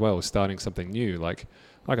fear as well of starting something new. Like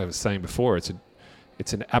I was saying before, it's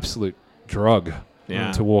an absolute drug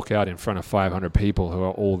to walk out in front of 500 people who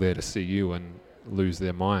are all there to see you and lose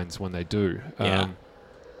their minds when they do.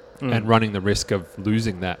 And running the risk of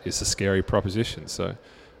losing that is a scary proposition. So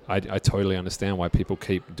I totally understand why people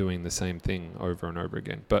keep doing the same thing over and over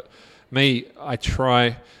again. But me, I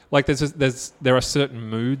try, like there are certain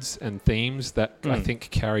moods and themes that I think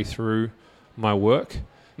carry through my work.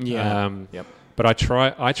 Yeah. But I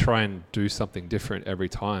try and do something different every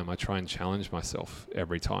time. I try and challenge myself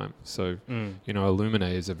every time. So,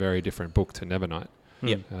 Illuminae is a very different book to Nevernight.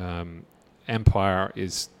 Empire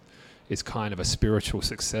is kind of a spiritual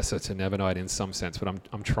successor to Nevernight in some sense, but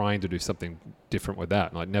I'm trying to do something different with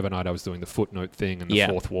that. Like Nevernight, I was doing the footnote thing and the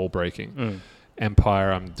fourth wall breaking.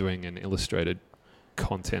 Empire, I'm doing an illustrated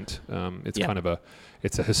content. It's kind of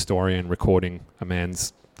it's a historian recording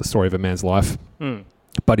the story of a man's life.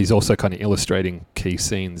 But he's also kind of illustrating key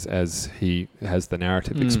scenes as he has the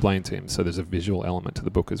narrative explained to him. So there's a visual element to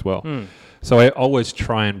the book as well. So I always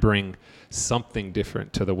try and bring something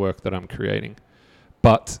different to the work that I'm creating.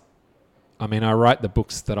 But, I mean, I write the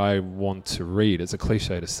books that I want to read. It's a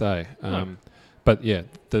cliche to say. But yeah,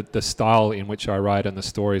 the style in which I write and the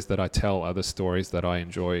stories that I tell are the stories that I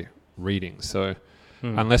enjoy reading. So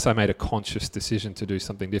unless I made a conscious decision to do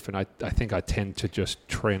something different, I think I tend to just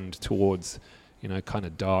trend towards kind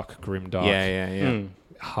of dark, grimdark,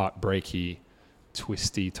 heartbreaky,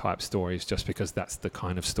 twisty type stories, just because that's the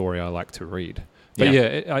kind of story I like to read. But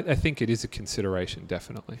I think it is a consideration,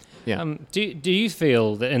 definitely. Yeah. Do you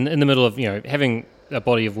feel that in the middle of having a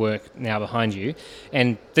body of work now behind you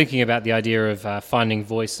and thinking about the idea of finding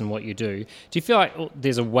voice in what you do you feel like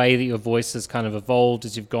there's a way that your voice has kind of evolved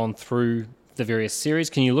as you've gone through the various series?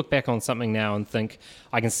 Can you look back on something now and think,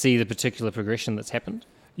 I can see the particular progression that's happened?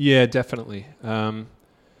 Yeah, definitely.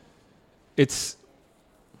 It's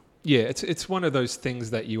one of those things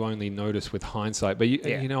that you only notice with hindsight. But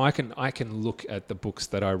I can look at the books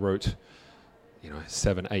that I wrote,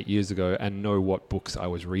 7-8 years ago, and know what books I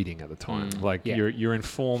was reading at the time. You're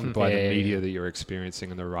informed by the media that you're experiencing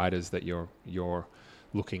and the writers that you're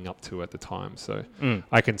looking up to at the time. So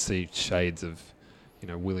I can see shades of,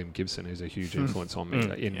 William Gibson, who's a huge influence on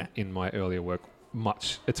me in my earlier work.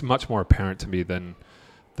 It's much more apparent to me than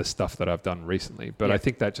the stuff that I've done recently. But I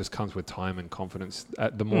think that just comes with time and confidence.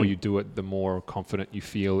 The more you do it, the more confident you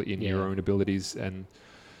feel in your own abilities, and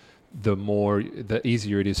the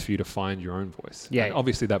easier it is for you to find your own voice. Yeah. And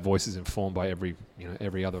obviously that voice is informed by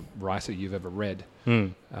every other writer you've ever read.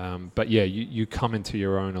 But you come into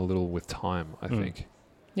your own a little with time, I think.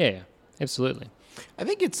 Yeah, absolutely. I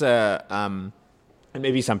think it's and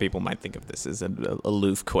maybe some people might think of this as an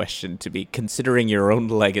aloof question to be considering your own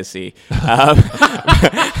legacy. But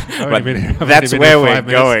that's where we're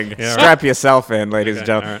going. Yeah, Strap yourself in, ladies and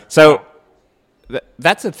gentlemen. Right. So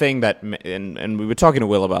that's a thing that, and we were talking to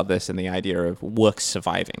Will about this and the idea of work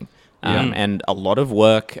surviving. And a lot of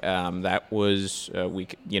work that was,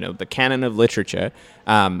 the canon of literature,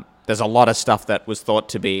 there's a lot of stuff that was thought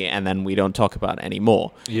to be and then we don't talk about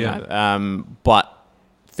anymore. Yeah. But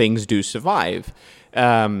things do survive.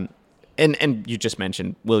 And you just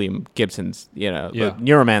mentioned William Gibson's, the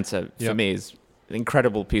Neuromancer for me is an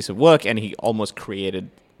incredible piece of work, and he almost created,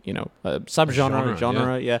 a genre.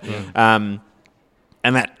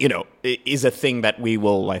 And that, is a thing that we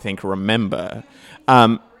will, I think, remember.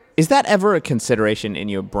 Is that ever a consideration in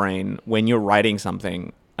your brain when you're writing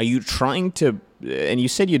something? Are you trying to, and you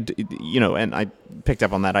said and I picked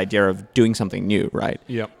up on that idea of doing something new, right?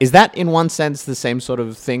 Yeah. Is that in one sense the same sort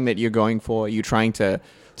of thing that you're going for? Are you trying to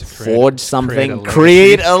forge something,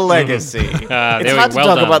 create a legacy? It's hard to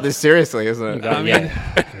talk about this seriously, isn't it? I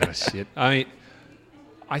mean,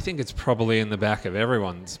 I think it's probably in the back of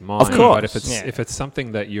everyone's mind. Of course. But if it's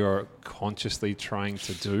something that you're consciously trying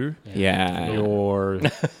to do, you're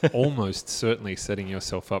almost certainly setting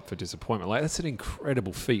yourself up for disappointment. Like, that's an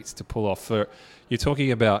incredible feat to pull off. You're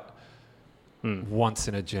talking about once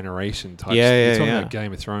in a generation type. You're talking about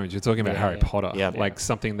Game of Thrones. You're talking about Harry Potter. Like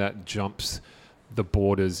something that jumps the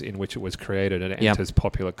borders in which it was created and enters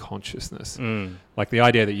popular consciousness. Like the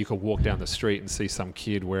idea that you could walk down the street and see some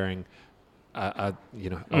kid wearing a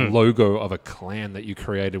logo of a clan that you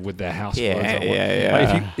created with their house.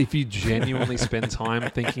 Like if you genuinely spend time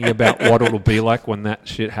thinking about what it'll be like when that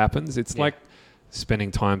shit happens, it's like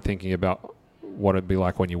spending time thinking about what it'd be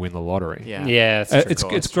like when you win the lottery.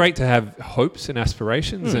 It's great to have hopes and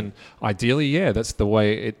aspirations, and ideally, that's the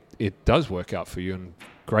way it does work out for you, and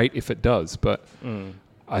great if it does. But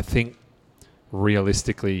I think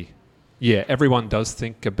realistically, everyone does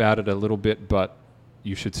think about it a little bit, but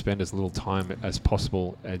you should spend as little time as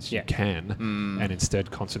possible as you can, and instead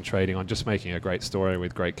concentrating on just making a great story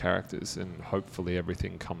with great characters, and hopefully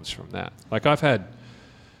everything comes from that. Like I've had,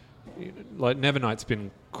 Nevernight's been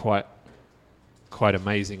quite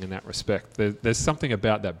amazing in that respect. There's something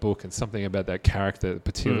about that book and something about that character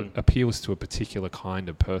that appeals to a particular kind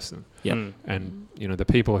of person. And the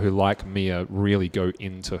people who like Mia really go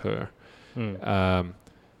into her.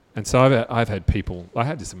 And so I've had people. I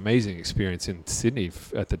had this amazing experience in Sydney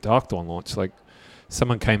at the Dark Dawn launch. Like,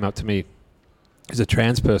 someone came up to me, as a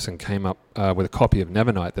trans person, came up with a copy of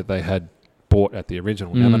Nevernight that they had bought at the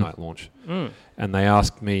original Nevernight launch, and they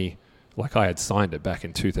asked me, like I had signed it back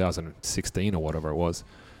in 2016 or whatever it was,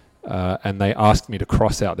 and they asked me to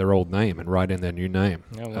cross out their old name and write in their new name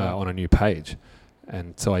on a new page.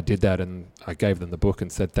 And so I did that, and I gave them the book and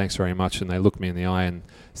said, thanks very much. And they looked me in the eye and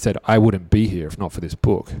said, I wouldn't be here if not for this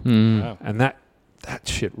book. Wow. And that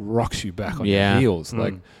shit rocks you back on your heels.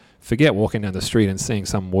 Like, forget walking down the street and seeing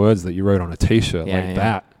some words that you wrote on a T-shirt.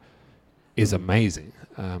 That is amazing.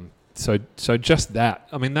 So just that.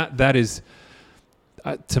 I mean, that is,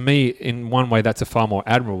 to me, in one way, that's a far more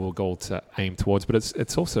admirable goal to aim towards. But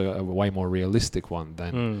it's also a way more realistic one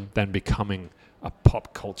than becoming a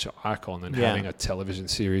pop culture icon and having a television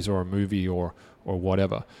series or a movie or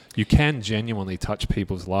whatever. You can genuinely touch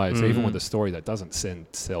people's lives, even with a story that doesn't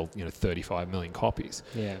sell 35 million copies.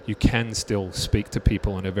 You can still speak to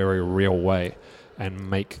people in a very real way and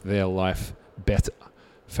make their life better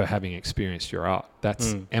for having experienced your art.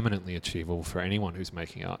 That's eminently achievable for anyone who's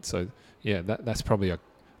making art. So that's probably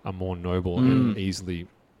a more noble and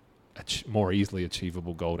more easily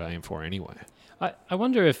achievable goal to aim for anyway. I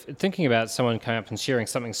wonder if, thinking about someone coming up and sharing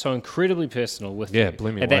something so incredibly personal with you,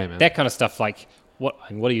 blew me away, man. That kind of stuff, like what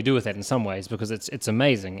do you do with that in some ways? Because it's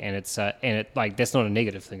amazing, and it's that's not a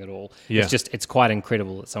negative thing at all. It's quite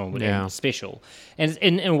incredible that someone would end special, and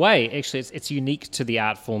in a way, actually, it's unique to the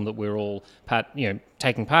art form that we're all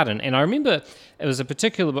taking part in. And I remember it was a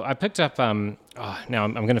particular book I picked up. Now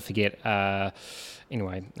I'm going to forget.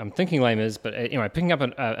 Anyway, I'm thinking Les Mis, but anyway, picking up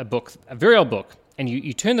a book, a very old book. And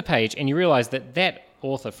you turn the page and you realize that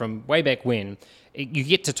author from way back when, you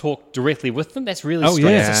get to talk directly with them. That's really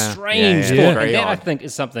strange. It's a strange thought. And that, I think,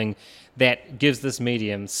 is something that gives this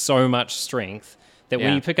medium so much strength that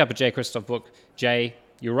when you pick up a Jay Kristoff book, Jay,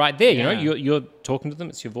 you're right there. You're talking to them.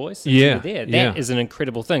 It's your voice. You're there. That is an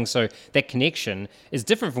incredible thing. So that connection is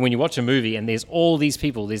different from when you watch a movie and there's all these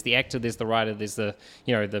people. There's the actor, there's the writer, there's the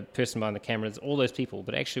the person behind the camera. There's all those people.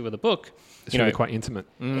 But actually, with a book, it's really quite intimate.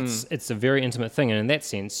 It's a very intimate thing, and in that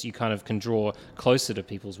sense, you kind of can draw closer to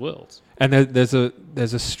people's worlds. And there's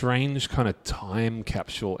a strange kind of time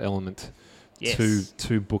capsule element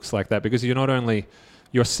to books like that, because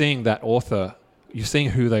you're seeing that author. You're seeing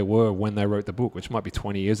who they were when they wrote the book, which might be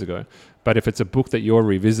 20 years ago. But if it's a book that you're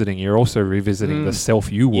revisiting, you're also revisiting the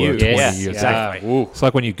self you were 20 years ago. It's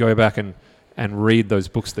like when you go back and and read those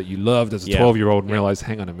books that you loved as a 12-year-old and realize,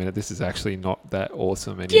 hang on a minute, this is actually not that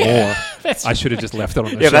awesome anymore. I should have just left it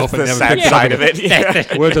on the shelf. That's the sad side of it.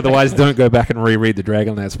 Yeah. Words of the wise, don't go back and reread the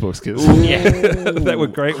Dragonlance books because they were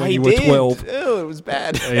great when you were 12. Oh, it was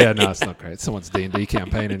bad. No, it's not great. Someone's D&D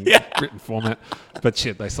campaign in written format. But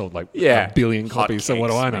shit, they sold like a billion copies, so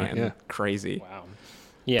what do I know? Man. Yeah. Crazy. Wow.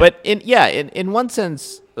 Yeah. But in one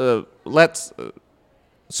sense,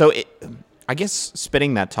 I guess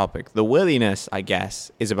spinning that topic, the worthiness, I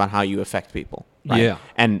guess, is about how you affect people. Right? Yeah.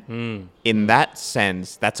 And in that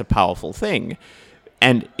sense, that's a powerful thing.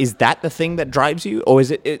 And is that the thing that drives you? Or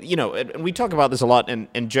is it and we talk about this a lot,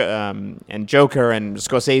 and Joker and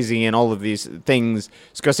Scorsese and all of these things.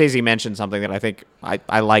 Scorsese mentioned something that I think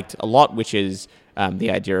I liked a lot, which is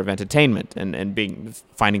the idea of entertainment and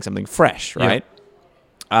finding something fresh, right?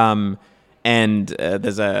 Yeah. And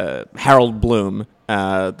there's a Harold Bloom,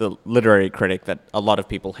 the literary critic that a lot of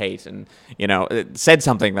people hate, and it said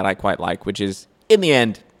something that I quite like, which is, in the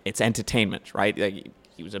end, it's entertainment, right? Like,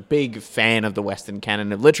 he was a big fan of the Western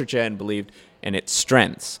canon of literature and believed in its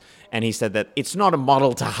strengths. And he said that it's not a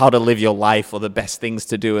model to how to live your life or the best things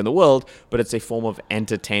to do in the world, but it's a form of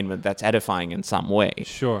entertainment that's edifying in some way.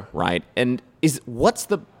 Sure. Right? And what's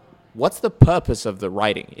the purpose of the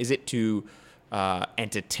writing? Is it to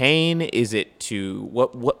entertain? Is it to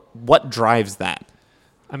what drives that?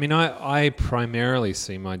 I mean, I primarily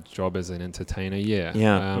see my job as an entertainer.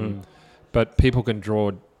 Yeah. But people can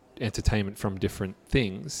draw entertainment from different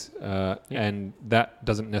things, and that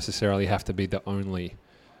doesn't necessarily have to be the only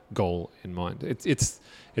goal in mind. It's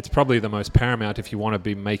probably the most paramount if you want to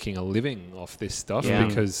be making a living off this stuff,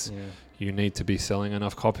 because you need to be selling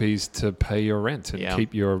enough copies to pay your rent and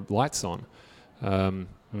keep your lights on.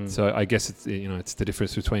 So I guess it's the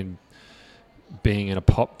difference between being in a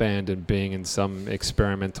pop band and being in some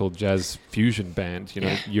experimental jazz fusion band.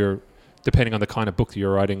 You're depending on the kind of book that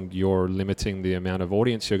you're writing, you're limiting the amount of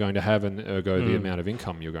audience you're going to have, and ergo the amount of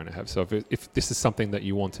income you're going to have. So if this is something that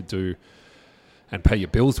you want to do and pay your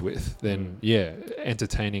bills with, then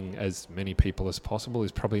entertaining as many people as possible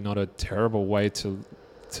is probably not a terrible way to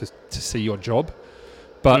see your job.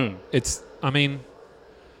 But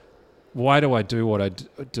why do I do what I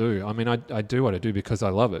do? I mean, I do what I do because I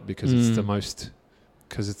love it, because it's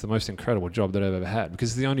the most incredible job that I've ever had, because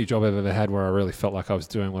it's the only job I've ever had where I really felt like I was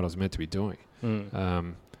doing what I was meant to be doing.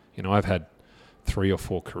 I've had 3 or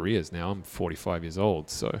 4 careers now. I'm 45 years old,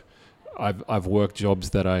 so I've worked jobs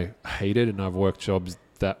that I hated, and I've worked jobs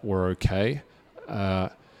that were okay.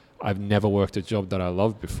 I've never worked a job that I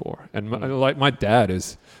loved before. And my dad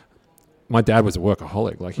was a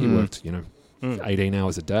workaholic. Like, he worked, 18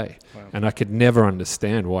 hours a day. Wow. And I could never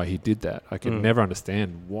understand why he did that. I could never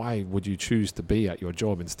understand, why would you choose to be at your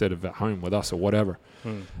job instead of at home with us or whatever.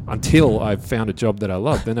 Until I found a job that I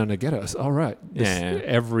loved. Then I get it. I was, all right.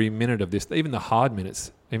 Every minute of this, even the hard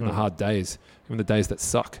minutes, even the hard days, even the days that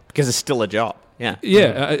suck. Because it's still a job. Yeah.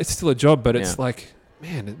 Yeah, it's still a job, but it's like,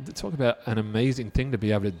 man, talk about an amazing thing to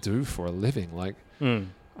be able to do for a living. Like,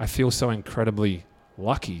 I feel so incredibly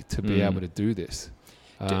lucky to be able to do this.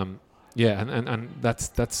 And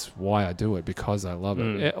that's why I do it, because I love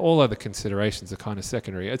it. All other considerations are kind of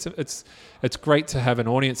secondary. It's great to have an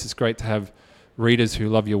audience. It's great to have readers who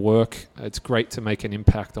love your work. It's great to make an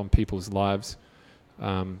impact on people's lives.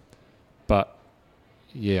 But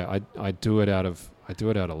I do it out of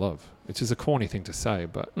love, which is a corny thing to say,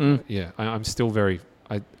 but I'm still very.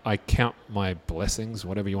 I count my blessings,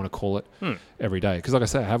 whatever you want to call it, every day. Because, like I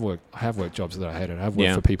say, I have worked jobs that I hated. I have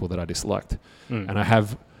worked for people that I disliked, and I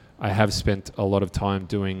have spent a lot of time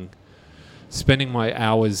spending my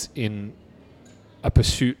hours in a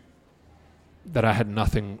pursuit that I had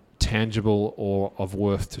nothing tangible or of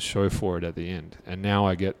worth to show for it at the end. And now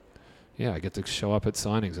I get to show up at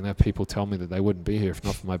signings and have people tell me that they wouldn't be here if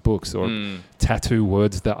not for my books, or tattoo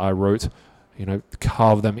words that I wrote,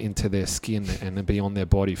 carve them into their skin and then be on their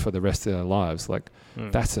body for the rest of their lives. Like,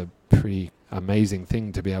 that's a pretty amazing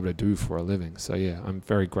thing to be able to do for a living. So I'm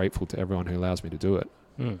very grateful to everyone who allows me to do it.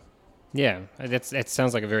 Yeah, that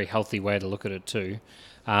sounds like a very healthy way to look at it too.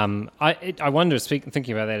 I wonder,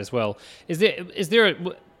 thinking about that as well, is there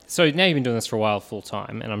so now you've been doing this for a while full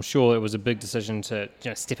time, and I'm sure it was a big decision to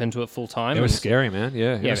step into it full time. It was scary, man.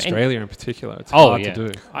 Yeah, in Australia in particular, it's hard to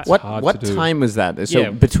do. What time was that?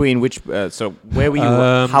 So between which? So where were you?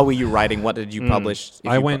 How were you writing? What did you publish?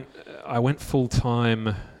 I went full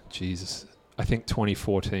time. Jesus, I think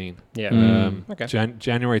 2014. Yeah. Okay.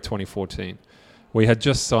 January 2014. We had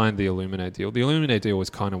just signed the Illuminate deal. The Illuminate deal was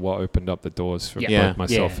kind of what opened up the doors for both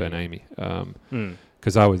myself and Amy.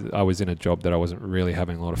 Because I was in a job that I wasn't really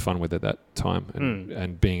having a lot of fun with at that time,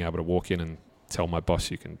 and being able to walk in and tell my boss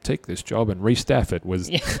you can take this job and restaff it was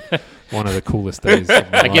one of the coolest days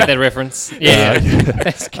of my I get that reference. Yeah.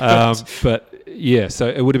 That's good. But yeah, so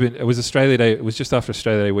it was Australia Day. It was just after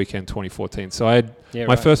Australia Day weekend 2014. So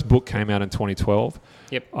my first book came out in 2012.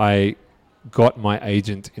 Yep. I got my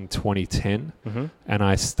agent in 2010 and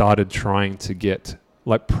I started trying to get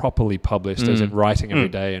like properly published, as in writing every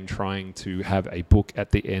day and trying to have a book at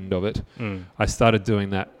the end of it. I started doing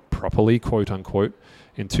that properly, quote unquote,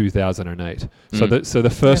 in 2008. So the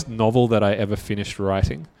first novel that I ever finished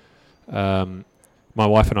writing, my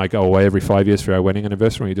wife and I go away every 5 years for our wedding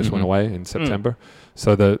anniversary. We just went away in September.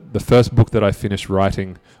 So the first book that I finished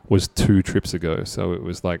writing was 2 trips ago. So it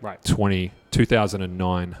was like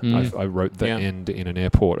 2009. I wrote the end in an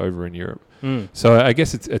airport over in Europe. So I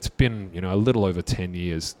guess it's been a little over 10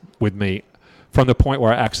 years with me, from the point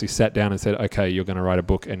where I actually sat down and said, okay, you're going to write a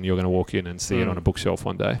book and you're going to walk in and see it on a bookshelf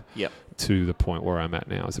one day. Yep. To the point where I'm at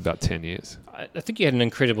now is about 10 years. I think you had an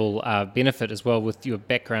incredible benefit as well with your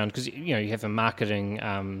background, because you have a marketing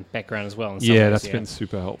background as well. In some ways, that's been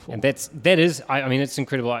super helpful. And that is, I mean, it's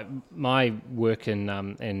incredible. My work in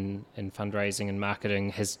fundraising and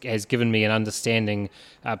marketing has given me an understanding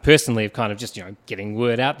personally of kind of just getting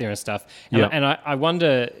word out there and stuff. And I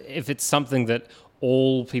wonder if it's something that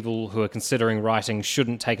all people who are considering writing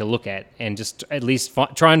shouldn't take a look at, and just at least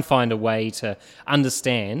try and find a way to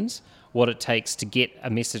understand what it takes to get a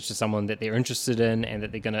message to someone that they're interested in and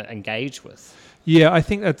that they're going to engage with. Yeah, I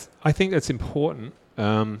think that's important.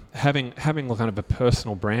 Having kind of a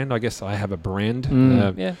personal brand. I guess I have a brand.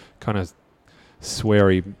 Kind of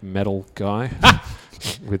sweary metal guy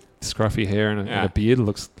with scruffy hair and a beard.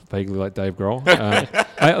 Looks vaguely like Dave Grohl.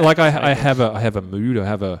 I have a mood. I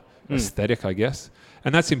have a aesthetic, I guess.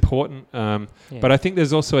 And that's important, but I think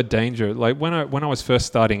there's also a danger. Like when I was first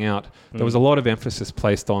starting out, there was a lot of emphasis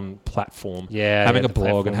placed on platform, having a blog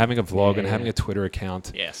platform. And having a vlog and having a Twitter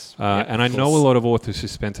account. Yes, and I know a lot of authors who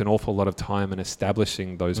spent an awful lot of time in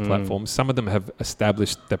establishing those platforms. Some of them have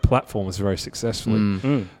established their platforms very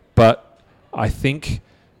successfully, but I think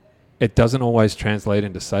it doesn't always translate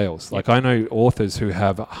into sales. Like I know authors who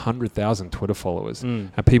have 100,000 Twitter followers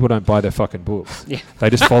and people don't buy their fucking books. They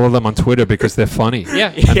just follow them on Twitter because they're funny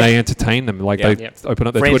and they entertain them. Like they open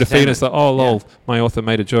up their Twitter feed and it's like, oh lol, my author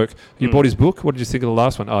made a joke. You bought his book? What did you think of the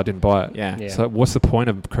last one? Oh, I didn't buy it. So what's the point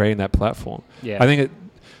of creating that platform? I think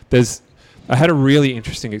I had a really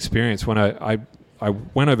interesting experience when I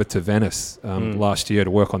went over to Venice last year to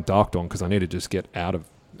work on Dark Dawn because I needed to just get out of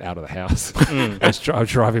the house. I was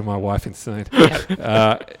driving my wife insane.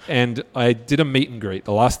 And I did a meet and greet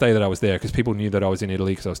the last day that I was there because people knew that I was in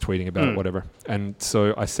Italy because I was tweeting about it, whatever. And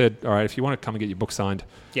so I said, all right, if you want to come and get your book signed,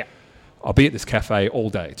 I'll be at this cafe all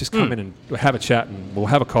day. Just come in and we'll have a chat and we'll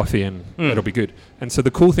have a coffee and it'll be good. And so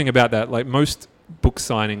the cool thing about that, like most book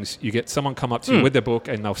signings, you get someone come up to you with their book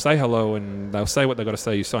and they'll say hello and they'll say what they've got to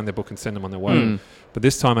say. You sign their book and send them on their way. But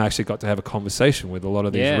this time I actually got to have a conversation with a lot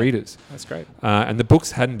of these readers. That's great. And the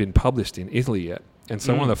books hadn't been published in Italy yet. And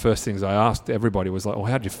so one of the first things I asked everybody was like, well,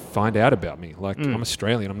 how did you find out about me? Like, I'm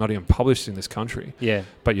Australian. I'm not even published in this country.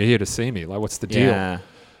 But you're here to see me. Like, what's the deal?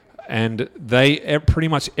 And pretty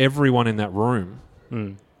much everyone in that room,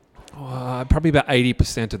 probably about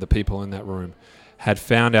 80% of the people in that room had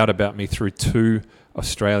found out about me through 2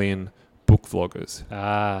 Australian book vloggers.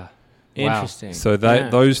 Interesting. So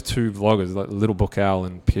those 2 vloggers, like Little Book Owl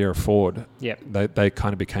and Pierre Ford, they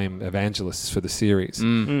kind of became evangelists for the series.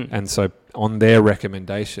 And so on their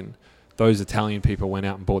recommendation, those Italian people went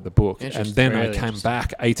out and bought the book. And then I came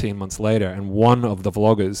back 18 months later, and one of the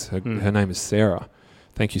vloggers, her name is Sarah.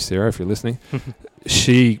 Thank you, Sarah, if you're listening.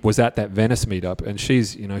 She was at that Venice meetup, and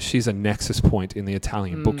she's a nexus point in the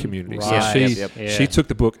Italian book community. Right. So she took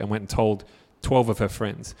the book and went and told 12 of her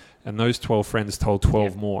friends, and those 12 friends told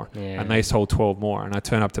 12 more, and they told 12 more. And I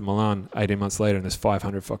turn up to Milan 18 months later, and there's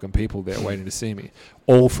 500 fucking people there waiting to see me,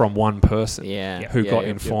 all from one person who got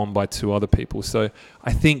informed by 2 other people. So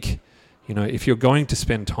I think, if you're going to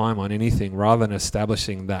spend time on anything, rather than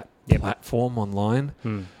establishing that platform online,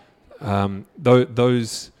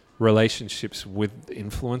 those relationships with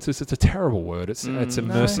influencers, it's a terrible word. It's a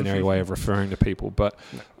mercenary way of referring to people. But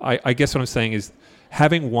I guess what I'm saying is,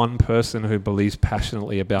 having one person who believes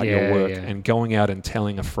passionately about your work and going out and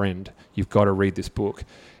telling a friend, you've got to read this book,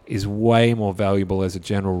 is way more valuable as a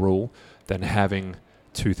general rule than having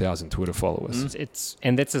 2,000 Twitter followers.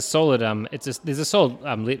 And that's a solid. There's a solid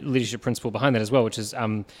leadership principle behind that as well, which is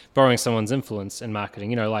borrowing someone's influence in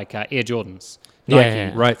marketing. Like Air Jordans.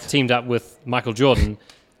 Nike teamed up with Michael Jordan,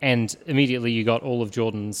 and immediately you got all of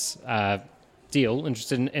Jordan's deal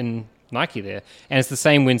interested in Nike there. And it's the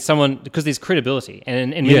same when someone, because there's credibility.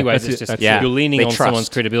 And in many ways, it's just you're leaning on someone's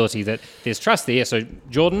credibility, that there's trust there. So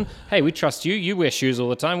Jordan, hey, we trust you. You wear shoes all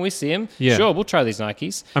the time. We see him. Yeah. Sure, we'll try these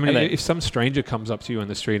Nikes. I mean, if some stranger comes up to you on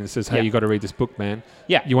the street and says, hey, you got to read this book, man.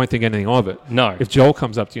 Yeah. You won't think anything of it. No. If Joel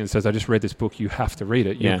comes up to you and says, I just read this book, you have to read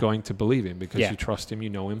it. You're going to believe him because you trust him, you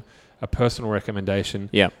know him. A personal recommendation.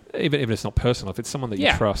 Yeah. Even if it's not personal, if it's someone that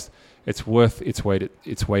you trust, it's worth its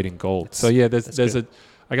weight in gold. So there's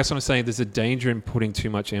I guess what I'm saying, there's a danger in putting too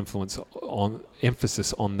much emphasis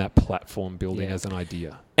on that platform building as an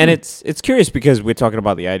idea. And it's curious because we're talking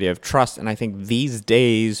about the idea of trust, and I think these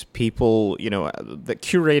days people, the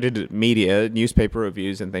curated media, newspaper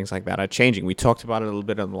reviews and things like that are changing. We talked about it a little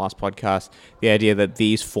bit on the last podcast, the idea that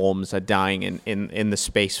these forms are dying in the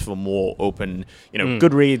space for more open,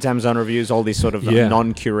 Goodreads, Amazon reviews, all these sort of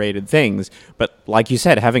non-curated things. But like you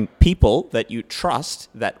said, having people that you trust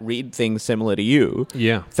that read things similar to you,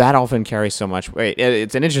 that often carries so much weight.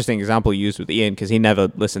 It's an interesting example used with Ian because he never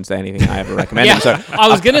listens to anything I ever recommend him. So I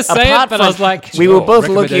was going to say it, but I was like... We were both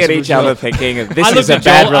looking at each other thinking, this is a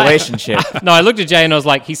bad relationship. No, I looked at Jay and I was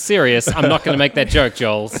like, he's serious. I'm not going to make that joke,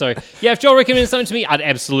 Joel. So, if Joel recommended something to me, I'd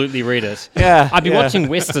absolutely read it. Yeah, I'd be watching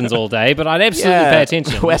Westerns all day, but I'd absolutely pay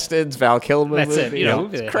attention. Westerns, Val Kilmer. That's it.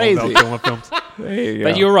 It's crazy. Val Kilmer films.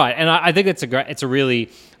 But you're right. And I think it's a really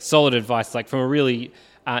solid advice, like from a really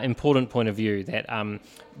important point of view, that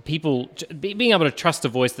people being able to trust a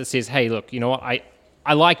voice that says, hey, look, you know what,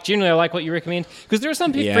 I like what you recommend, because there are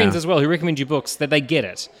some friends as well who recommend you books that they get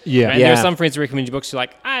it. Yeah. Right? And there are some friends who recommend you books you're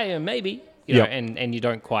like, maybe, and you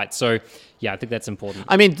don't quite. So, I think that's important.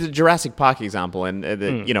 I mean, the Jurassic Park example, and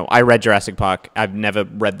I read Jurassic Park. I've never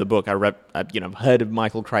read the book. I've heard of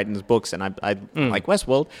Michael Crichton's books, and I like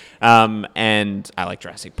Westworld, and I like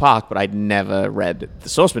Jurassic Park, but I'd never read the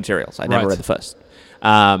source materials. I never read the first.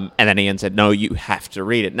 And then Ian said, no, you have to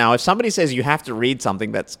read it. Now, if somebody says you have to read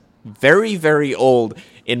something that's very, very old,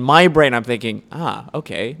 in my brain, I'm thinking,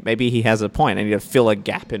 okay, maybe he has a point. I need to fill a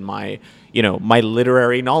gap in my, my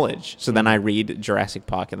literary knowledge. So then I read Jurassic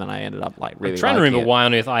Park, and then I ended up really. I'm trying to remember why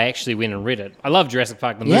on earth I actually went and read it. I love Jurassic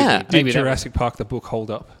Park the movie. Did Jurassic Park the book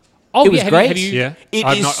hold up? Oh, it was great.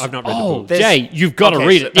 I've not read the book. Jay, you've got to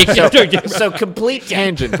read it. So complete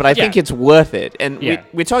tangent, but I think it's worth it. And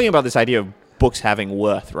we're talking about this idea of books having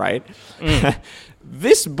worth, right?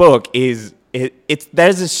 This book is.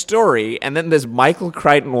 There's a story, and then there's Michael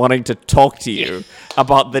Crichton wanting to talk to you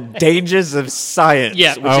about the dangers of science,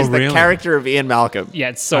 which is the character of Ian Malcolm. Yeah,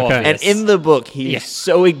 it's so obvious. And in the book, he's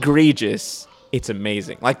so egregious, it's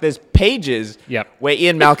amazing. Like, there's pages where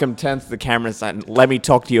Ian Malcolm turns to the camera and says, let me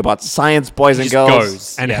talk to you about science, boys and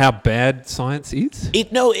girls. And how bad science is?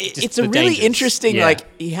 It's a really interesting,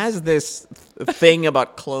 he has this thing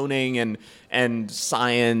about cloning and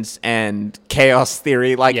science and chaos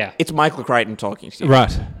theory. It's Michael Crichton talking to you.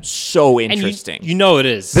 Right. So interesting. And you it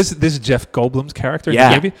is. This is Jeff Goldblum's character in the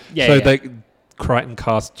movie? So Crichton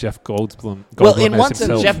cast Jeff Goldblum in one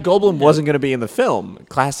sense, Jeff Goldblum wasn't going to be in the film,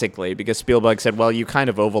 classically, because Spielberg said, well, you kind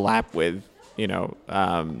of overlap with, with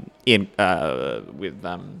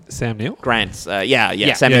Sam Neill? Grant's,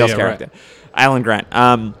 Sam Neill's character. Right. Alan Grant.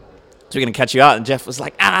 So we're going to cut you out. And Jeff was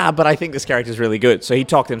like, but I think this character is really good. So he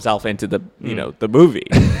talked himself into the, the movie,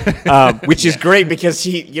 which is great because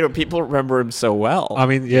people remember him so well. I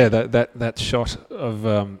mean, that shot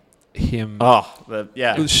of him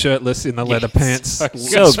shirtless in the leather pants,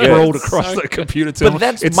 sprawled across the computer terminal. But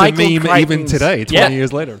that's it's Michael a meme Crichton's, even today, 20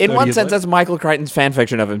 years later. In one sense, that's Michael Crichton's fan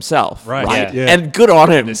fiction of himself. Right. Yeah. And good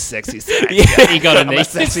on him. The sexy scientist. He got a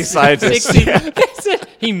sexy scientist.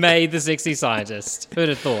 He made the sexy scientist. Who'd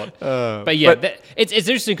have thought? It's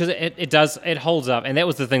interesting because it holds up, and that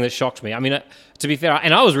was the thing that shocked me. I mean, to be fair,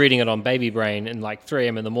 and I was reading it on baby brain in 3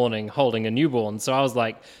 a.m. in the morning, holding a newborn. So I was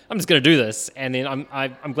like, I'm just going to do this, and then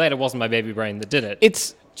I'm glad it wasn't my baby brain that did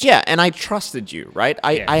it. And I trusted you, right?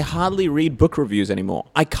 I hardly read book reviews anymore.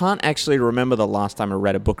 I can't actually remember the last time I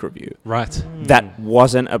read a book review. Right. That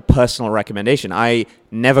wasn't a personal recommendation. I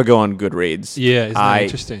never go on Goodreads. Yeah, isn't that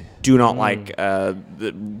interesting? Do not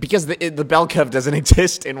because the bell curve doesn't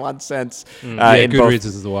exist in one sense. Goodreads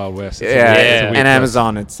is the Wild West. And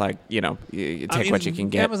Amazon, it's like, you take what you can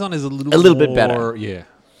get. Amazon is a little bit better. Yeah,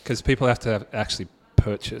 because people have to actually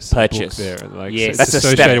purchase a book there. That's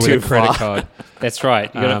associated with a credit far. card. That's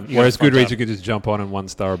right. Whereas Goodreads, you could just jump on and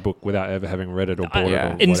 1-star a book without ever having read it or bought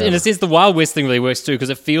it. In a sense, the Wild West thing really works too, because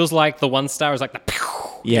it feels like the 1-star is like the pew.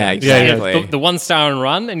 Yeah, exactly. The 1-star and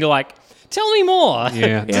run, and you're like, tell me more.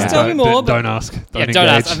 Yeah, just tell me more. Don't ask. Don't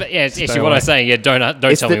ask. It's actually what I'm saying. Yeah, don't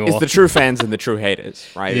tell me more. It's the true fans and the true haters,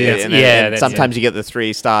 right? And sometimes you get the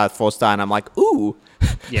 3-star, 4-star, and I'm like, ooh.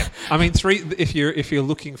 Yeah. I mean, 3. If you're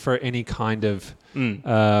looking for any kind of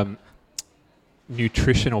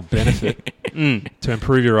nutritional benefit to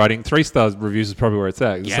improve your writing, 3-star reviews is probably where it's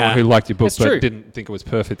at. Yeah. Someone who liked your book That's but true. didn't think it was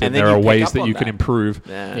perfect, And and then there you are pick ways up that on you can that. improve.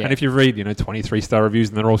 Yeah. Yeah. And if you read 23-star reviews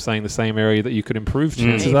and they're all saying the same area that you could improve,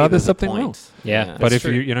 chances Maybe are there's there's a something point. wrong. Yeah. But That's if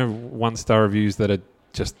true. you 1-star reviews that are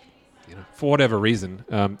just for whatever reason,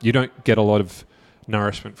 you don't get a lot of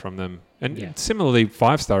nourishment from them. And Yeah. similarly,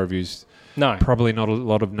 5-star reviews, No. probably not a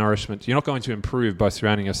lot of nourishment. You're not going to improve by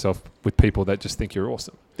surrounding yourself with people that just think you're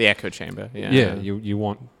awesome. The echo chamber. Yeah. Yeah, you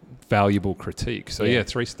want valuable critique. So Yeah.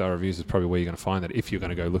 3-star reviews is probably where you're going to find that if you're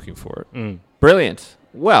going to go looking for it. Brilliant.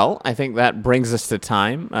 Well, I think that brings us to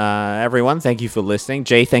time. Everyone, thank you for listening.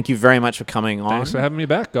 Jay, thank you very much for coming on. Thanks for having me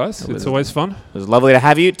back, guys. It's always fun. It was lovely to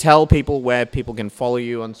have you. Tell people where people can follow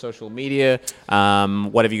you on social media.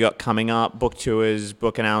 What have you got coming up? Book tours,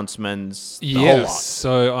 book announcements, the whole lot.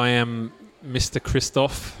 So I am Mr.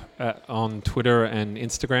 Kristoff on Twitter and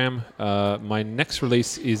Instagram. My next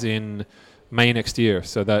release is in May next year.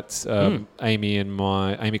 So that's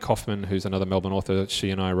Amy Kaufman, who's another Melbourne author. She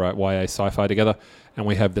and I write YA sci-fi together. And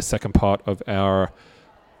we have the second part of our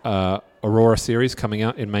Aurora series coming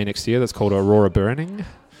out in May next year. That's called Aurora Burning.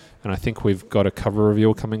 And I think we've got a cover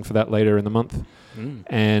reveal coming for that later in the month.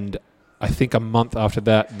 And I think a month after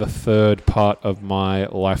that, the third part of my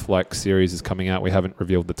Lifelike series is coming out. We haven't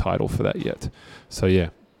revealed the title for that yet. So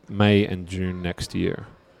yeah, May and June next year.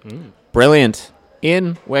 Brilliant.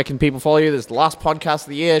 Ian, where can people follow you? This is the last podcast of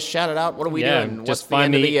the year. Shout it out. What are we doing? What's Just the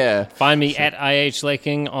end of the year? Find me at IH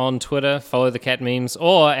Laking on Twitter. Follow the cat memes,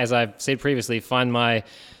 or as I've said previously, find my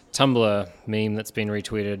Tumblr meme that's been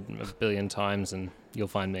retweeted a billion times, and you'll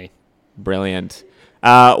find me. Brilliant. We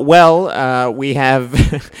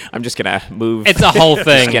have... I'm just going to move. It's a whole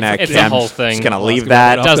thing. Just Just going to leave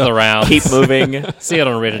that. It does the rounds. Keep moving. See it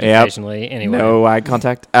on Reddit Yep. occasionally. Anyway. No eye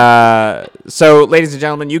contact. So, ladies and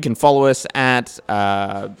gentlemen, you can follow us at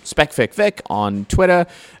SpecFicVic on Twitter.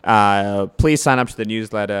 Please sign up to the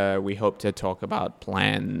newsletter. We hope to talk about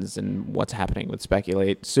plans and what's happening with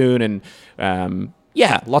Speculate soon. And,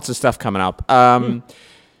 lots of stuff coming up.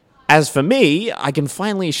 As for me, I can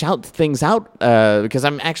finally shout things out because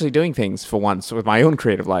I'm actually doing things for once with my own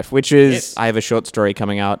creative life, which is I have a short story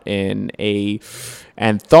coming out in a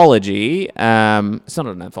anthology. It's not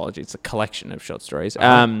an anthology; it's a collection of short stories.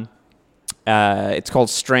 It's called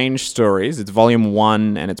Strange Stories. It's volume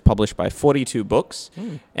 1, and it's published by 42 Books.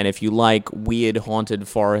 And if you like weird haunted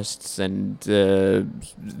forests and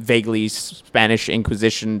vaguely Spanish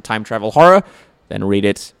Inquisition time travel horror, then read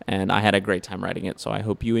it, and I had a great time writing it, so I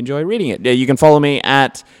hope you enjoy reading it. You can follow me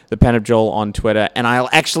at The Pen of Joel on Twitter, and I'll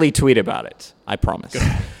actually tweet about it. I promise.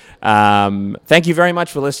 Thank you very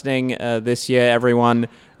much for listening this year, everyone.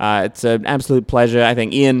 It's an absolute pleasure. I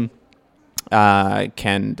think Ian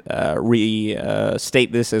can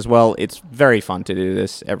restate this as well. It's very fun to do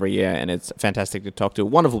this every year, and it's fantastic to talk to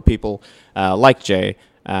wonderful people like Jay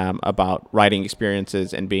about writing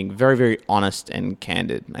experiences and being very, very honest and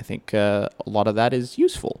candid. And I think a lot of that is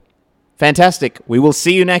useful. Fantastic. We will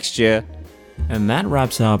see you next year. And that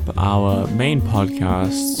wraps up our main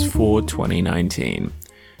podcasts for 2019.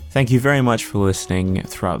 Thank you very much for listening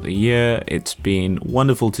throughout the year. It's been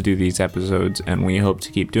wonderful to do these episodes, and we hope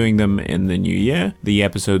to keep doing them in the new year. The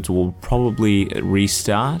episodes will probably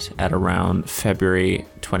restart at around February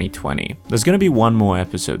 2020. There's going to be one more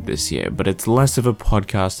episode this year, but it's less of a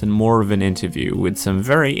podcast and more of an interview with some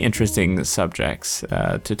very interesting subjects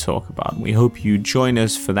to talk about. We hope you join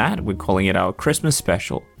us for that. We're calling it our Christmas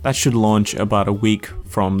special. That should launch about a week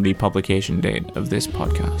from the publication date of this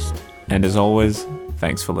podcast. And as always,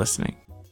 thanks for listening.